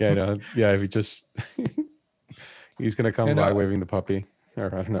 If he just he's gonna come by waving the puppy, or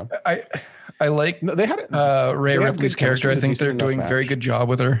I don't know. I like they had Rhea Ripley's character. I think they're doing a very good job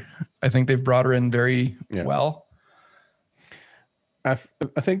with her. I think they've brought her in very well. I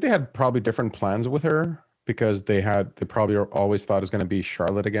think they had probably different plans with her because they probably always thought it was going to be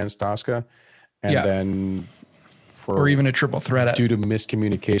Charlotte against Asuka, and then or even a triple threat due to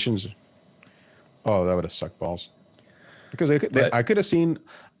miscommunications. Oh, that would have sucked balls. Because I could have seen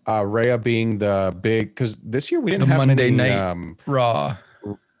Rhea being the big, because this year we didn't have Monday any, Night Raw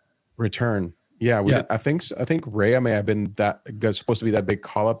return. Yeah, I think Rhea may have been supposed to be that big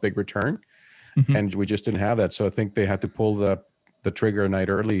call up, big return, and we just didn't have that. So I think they had to pull the trigger a night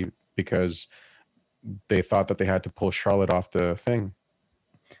early because they thought that they had to pull Charlotte off the thing.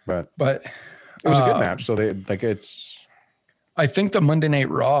 But it was a good match. So I think the Monday Night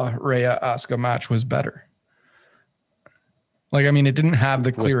Raw Rhea Asuka match was better. Like, I mean, it didn't have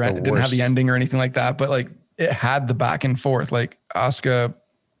the clear end, it didn't have the ending or anything like that, but like it had the back and forth. Like Asuka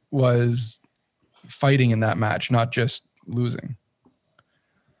was fighting in that match, not just losing.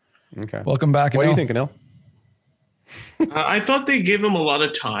 Okay. Welcome back. What do you think, Anil? I thought they gave him a lot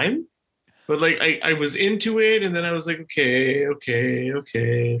of time, but like I was into it, and then I was like, okay.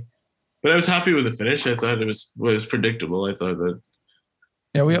 But I was happy with the finish. I thought it was predictable. I thought that.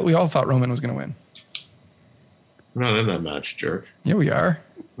 Yeah, we all thought Roman was going to win. Not in that match, jerk. Yeah, we are.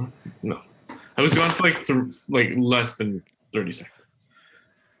 No, I was gone for like less than 30 seconds.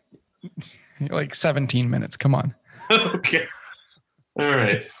 Like 17 minutes. Come on. Okay. All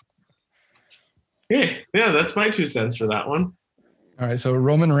right. Yeah, that's my 2 cents for that one. All right, so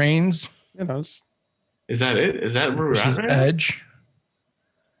Roman Reigns Is that it? Is that where we're Versus at? Edge.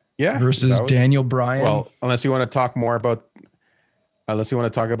 Yeah. Versus Daniel Bryan. Well, unless you want to talk about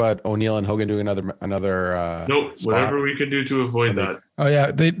O'Neal and Hogan doing another nope, spot. whatever we could do to avoid that. Oh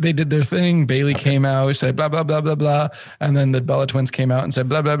yeah, they did their thing. Bailey came out, said blah blah blah blah blah, and then the Bella Twins came out and said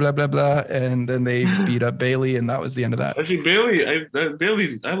blah blah blah blah blah, and then they beat up Bailey, and that was the end of that. Actually, Bailey, I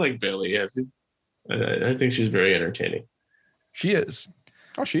like Bailey. Yeah, I think she's very entertaining. She is.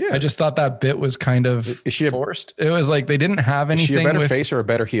 Oh, she is. I just thought that bit was kind of forced. It was like they didn't have anything. Is she a better face or a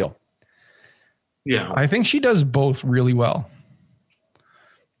better heel? Yeah, I think she does both really well.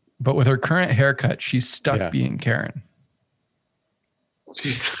 But with her current haircut, she's stuck being Karen.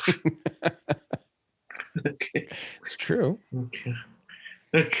 Okay. It's true.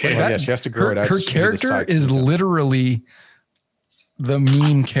 Okay. Well, she has to grow it out. Her character is literally the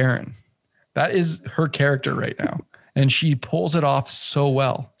mean Karen. That is her character right now. And she pulls it off so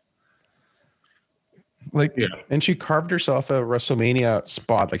well. And she carved herself a WrestleMania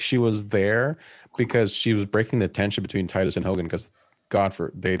spot. Like she was there because she was breaking the tension between Titus and Hogan because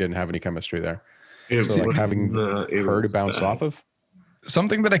they didn't have any chemistry there. So like having her to bounce off of.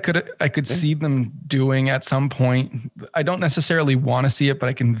 Something that I could see them doing at some point. I don't necessarily want to see it, but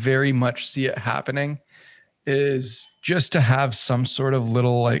I can very much see it happening. Is just to have some sort of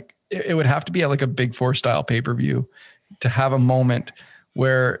little like it would have to be at like a Big Four style pay-per-view to have a moment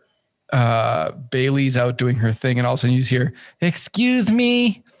where Bailey's out doing her thing, and all of a sudden you just hear excuse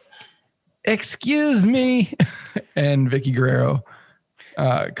me, and Vicky Guerrero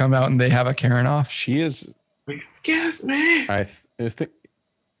come out and they have a Karen off. She is. Excuse me. I think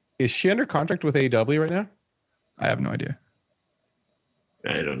is she under contract with AEW right now? I have no idea.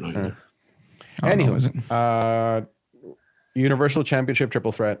 I don't know. Anywho, Universal Championship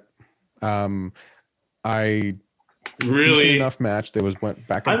triple threat. I really enough match. There went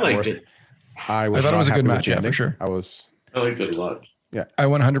back and forth. Liked it. I thought it was a good match. Yeah, for sure. I liked it a lot. Yeah, I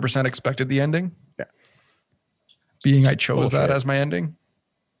 100% expected the ending. Yeah, being I chose that as my ending.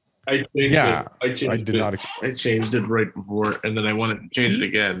 I changed it right before, and then I wanted to change it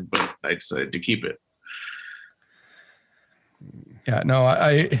again, but I decided to keep it. Yeah, no,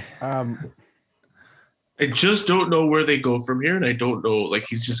 I just don't know where they go from here, and I don't know. Like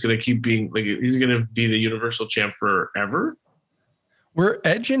he's just gonna keep being like he's gonna be the Universal Champ forever. Were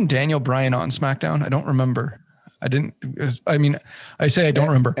Edge and Daniel Bryan on SmackDown? I don't remember. I didn't. I mean, I say I don't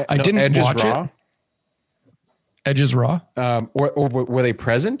remember. I didn't watch it. Edge's Raw. Or were they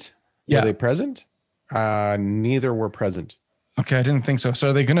present? Yeah. Were they present? Neither were present. Okay, I didn't think so.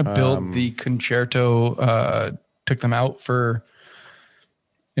 So are they going to build the concerto? Took them out for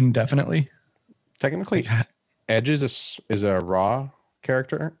indefinitely. Technically, Edge is a Raw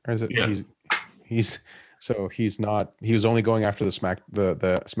character, or is it? Yeah. He's not. He was only going after the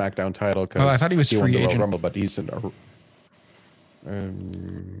SmackDown title because I thought he was free agent. Rumble, but he's in.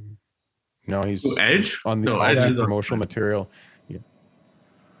 No, he's Edge on the promotional material. Yeah.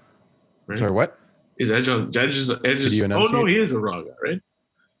 Right. Sorry, what? Is Edge on Edge's? Oh no, he is a Raw guy, right?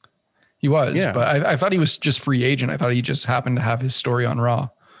 He was, but I thought he was just free agent. I thought he just happened to have his story on Raw.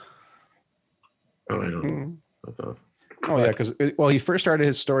 Oh, I don't know. I thought. Oh yeah, because he first started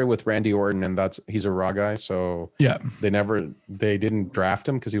his story with Randy Orton, and he's a Raw guy. So yeah, they didn't draft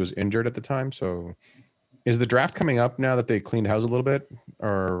him because he was injured at the time. So is the draft coming up now that they cleaned house a little bit,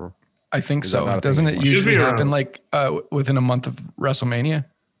 or? I think so. Doesn't it usually happen like within a month of WrestleMania?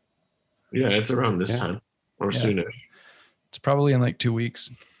 Yeah, it's around this time or soonish. It's probably in like 2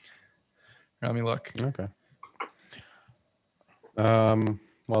 weeks. Let me look. Okay.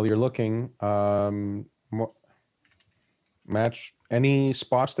 While you're looking, match. Any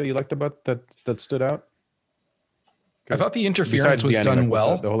spots that you liked about that stood out? I thought the interference was done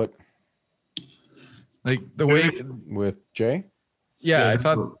well. The whole like the way with Jay. Yeah, I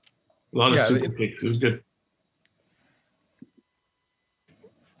thought. A lot of super kicks. It was good.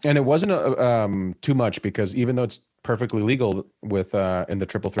 And it wasn't too much because even though it's perfectly legal with in the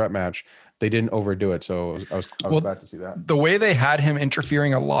triple threat match, they didn't overdo it. So I was glad to see that. The way they had him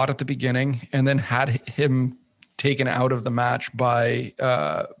interfering a lot at the beginning and then had him taken out of the match by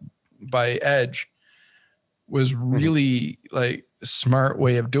Edge was really like a smart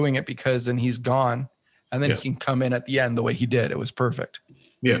way of doing it because then he's gone and then he can come in at the end the way he did. It was perfect.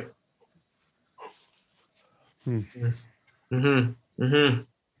 Yeah. But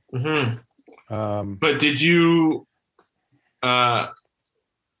did you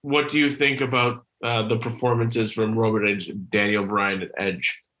what do you think about the performances from Robert Edge, Daniel Bryan, and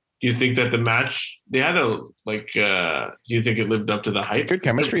Edge? Do you think that the match they had do you think it lived up to the hype? Good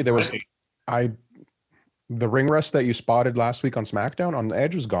chemistry. There The ring rust that you spotted last week on SmackDown on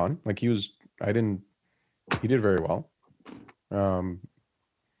Edge was gone. Like he did very well.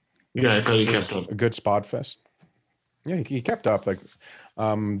 Yeah, I thought he kept up. A good spot fest. Yeah, he kept up. Like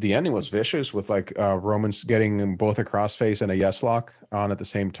the ending was vicious with like Roman's getting both a crossface and a yes lock on at the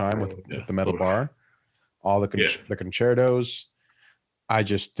same time with the metal bar. All the concertos. I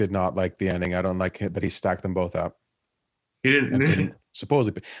just did not like the ending. I don't like that he stacked them both up. He didn't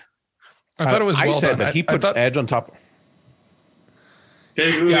supposedly. I thought it was. I said done. that he put Edge on top. He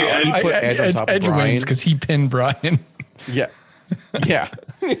put Edge on top of Brian wins because he pinned Brian. Yeah. Yeah.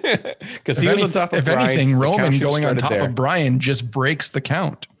 Because he was on top of if Brian. If anything, Roman going on top there. of Brian just breaks the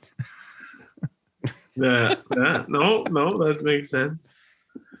count. No, that makes sense.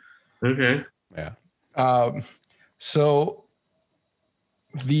 Okay. Yeah. So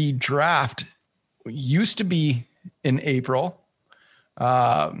the draft used to be in April.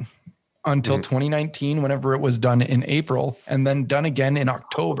 Until 2019, whenever it was done in April, and then done again in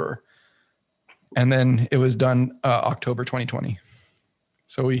October. And then it was done October 2020.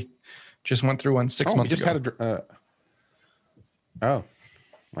 So we just went through one 6 months ago. Okay.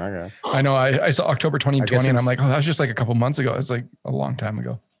 I know. I saw October 2020 and I'm like, oh, that was just like a couple months ago. It's like a long time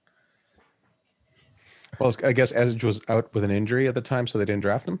ago. Well, I guess Edge was out with an injury at the time, so they didn't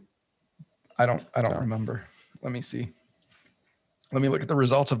draft him. I don't remember. Let me see. Let me look at the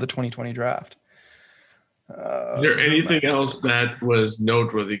results of the 2020 draft. Is there anything else that was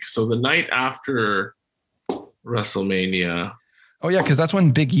noteworthy? So the night after WrestleMania. Oh yeah, because that's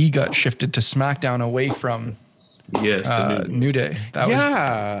when Big E got shifted to SmackDown away from New Day.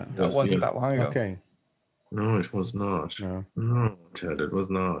 That wasn't that long ago. Okay. No, it was not. No, Ted, it was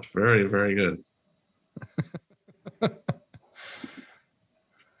not. Very, very good.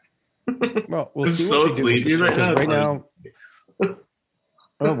 Well, we'll I'm see so what they do with this, sleepy because right right now.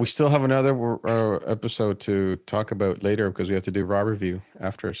 now, we still have another episode to talk about later because we have to do Raw review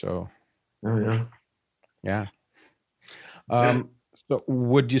after. So, yeah. So,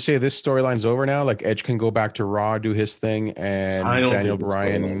 would you say this storyline's over now? Like Edge can go back to Raw, do his thing, and Daniel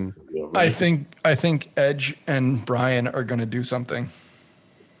Bryan. I think Edge and Bryan are going to do something.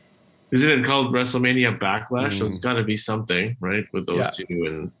 Isn't it called WrestleMania Backlash? So it's got to be something, right? With those two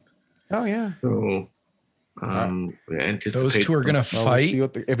and. Oh yeah. So, anticipate those two are gonna fight. We'll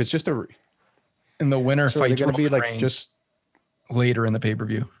if it's just and the winner fights. Going to be like just later in the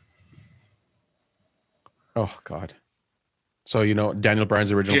pay-per-view. Oh God. So Daniel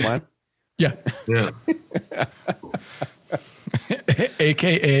Bryan's original plan. Yeah.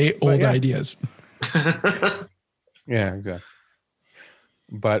 AKA old ideas. Yeah, exactly.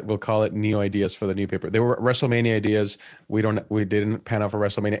 But we'll call it new ideas for the new paper. They were WrestleMania ideas. We didn't pan out for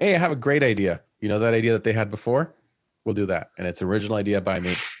WrestleMania. Hey, I have a great idea. You know that idea that they had before? We'll do that. And it's original idea by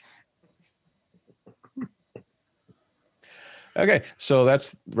me. Okay, so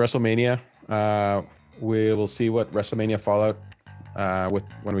that's WrestleMania. We will see what WrestleMania fallout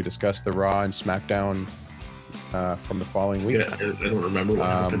when we discuss the Raw and SmackDown from the following week. Yeah, I don't remember what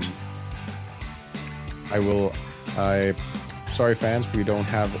happened. Sorry, fans, we don't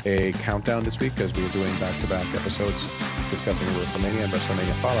have a countdown this week because we were doing back-to-back episodes discussing WrestleMania and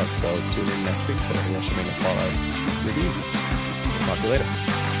WrestleMania Fallout. So tune in next week for the WrestleMania Fallout review. We'll talk to you later.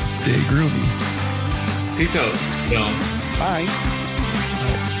 Stay groovy. Peace out. Bye.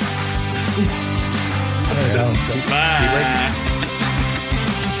 Bye.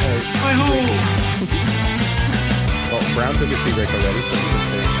 Well, Brown took his pee break already, so he can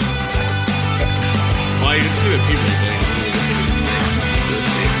stay. Well, you can do a pee break.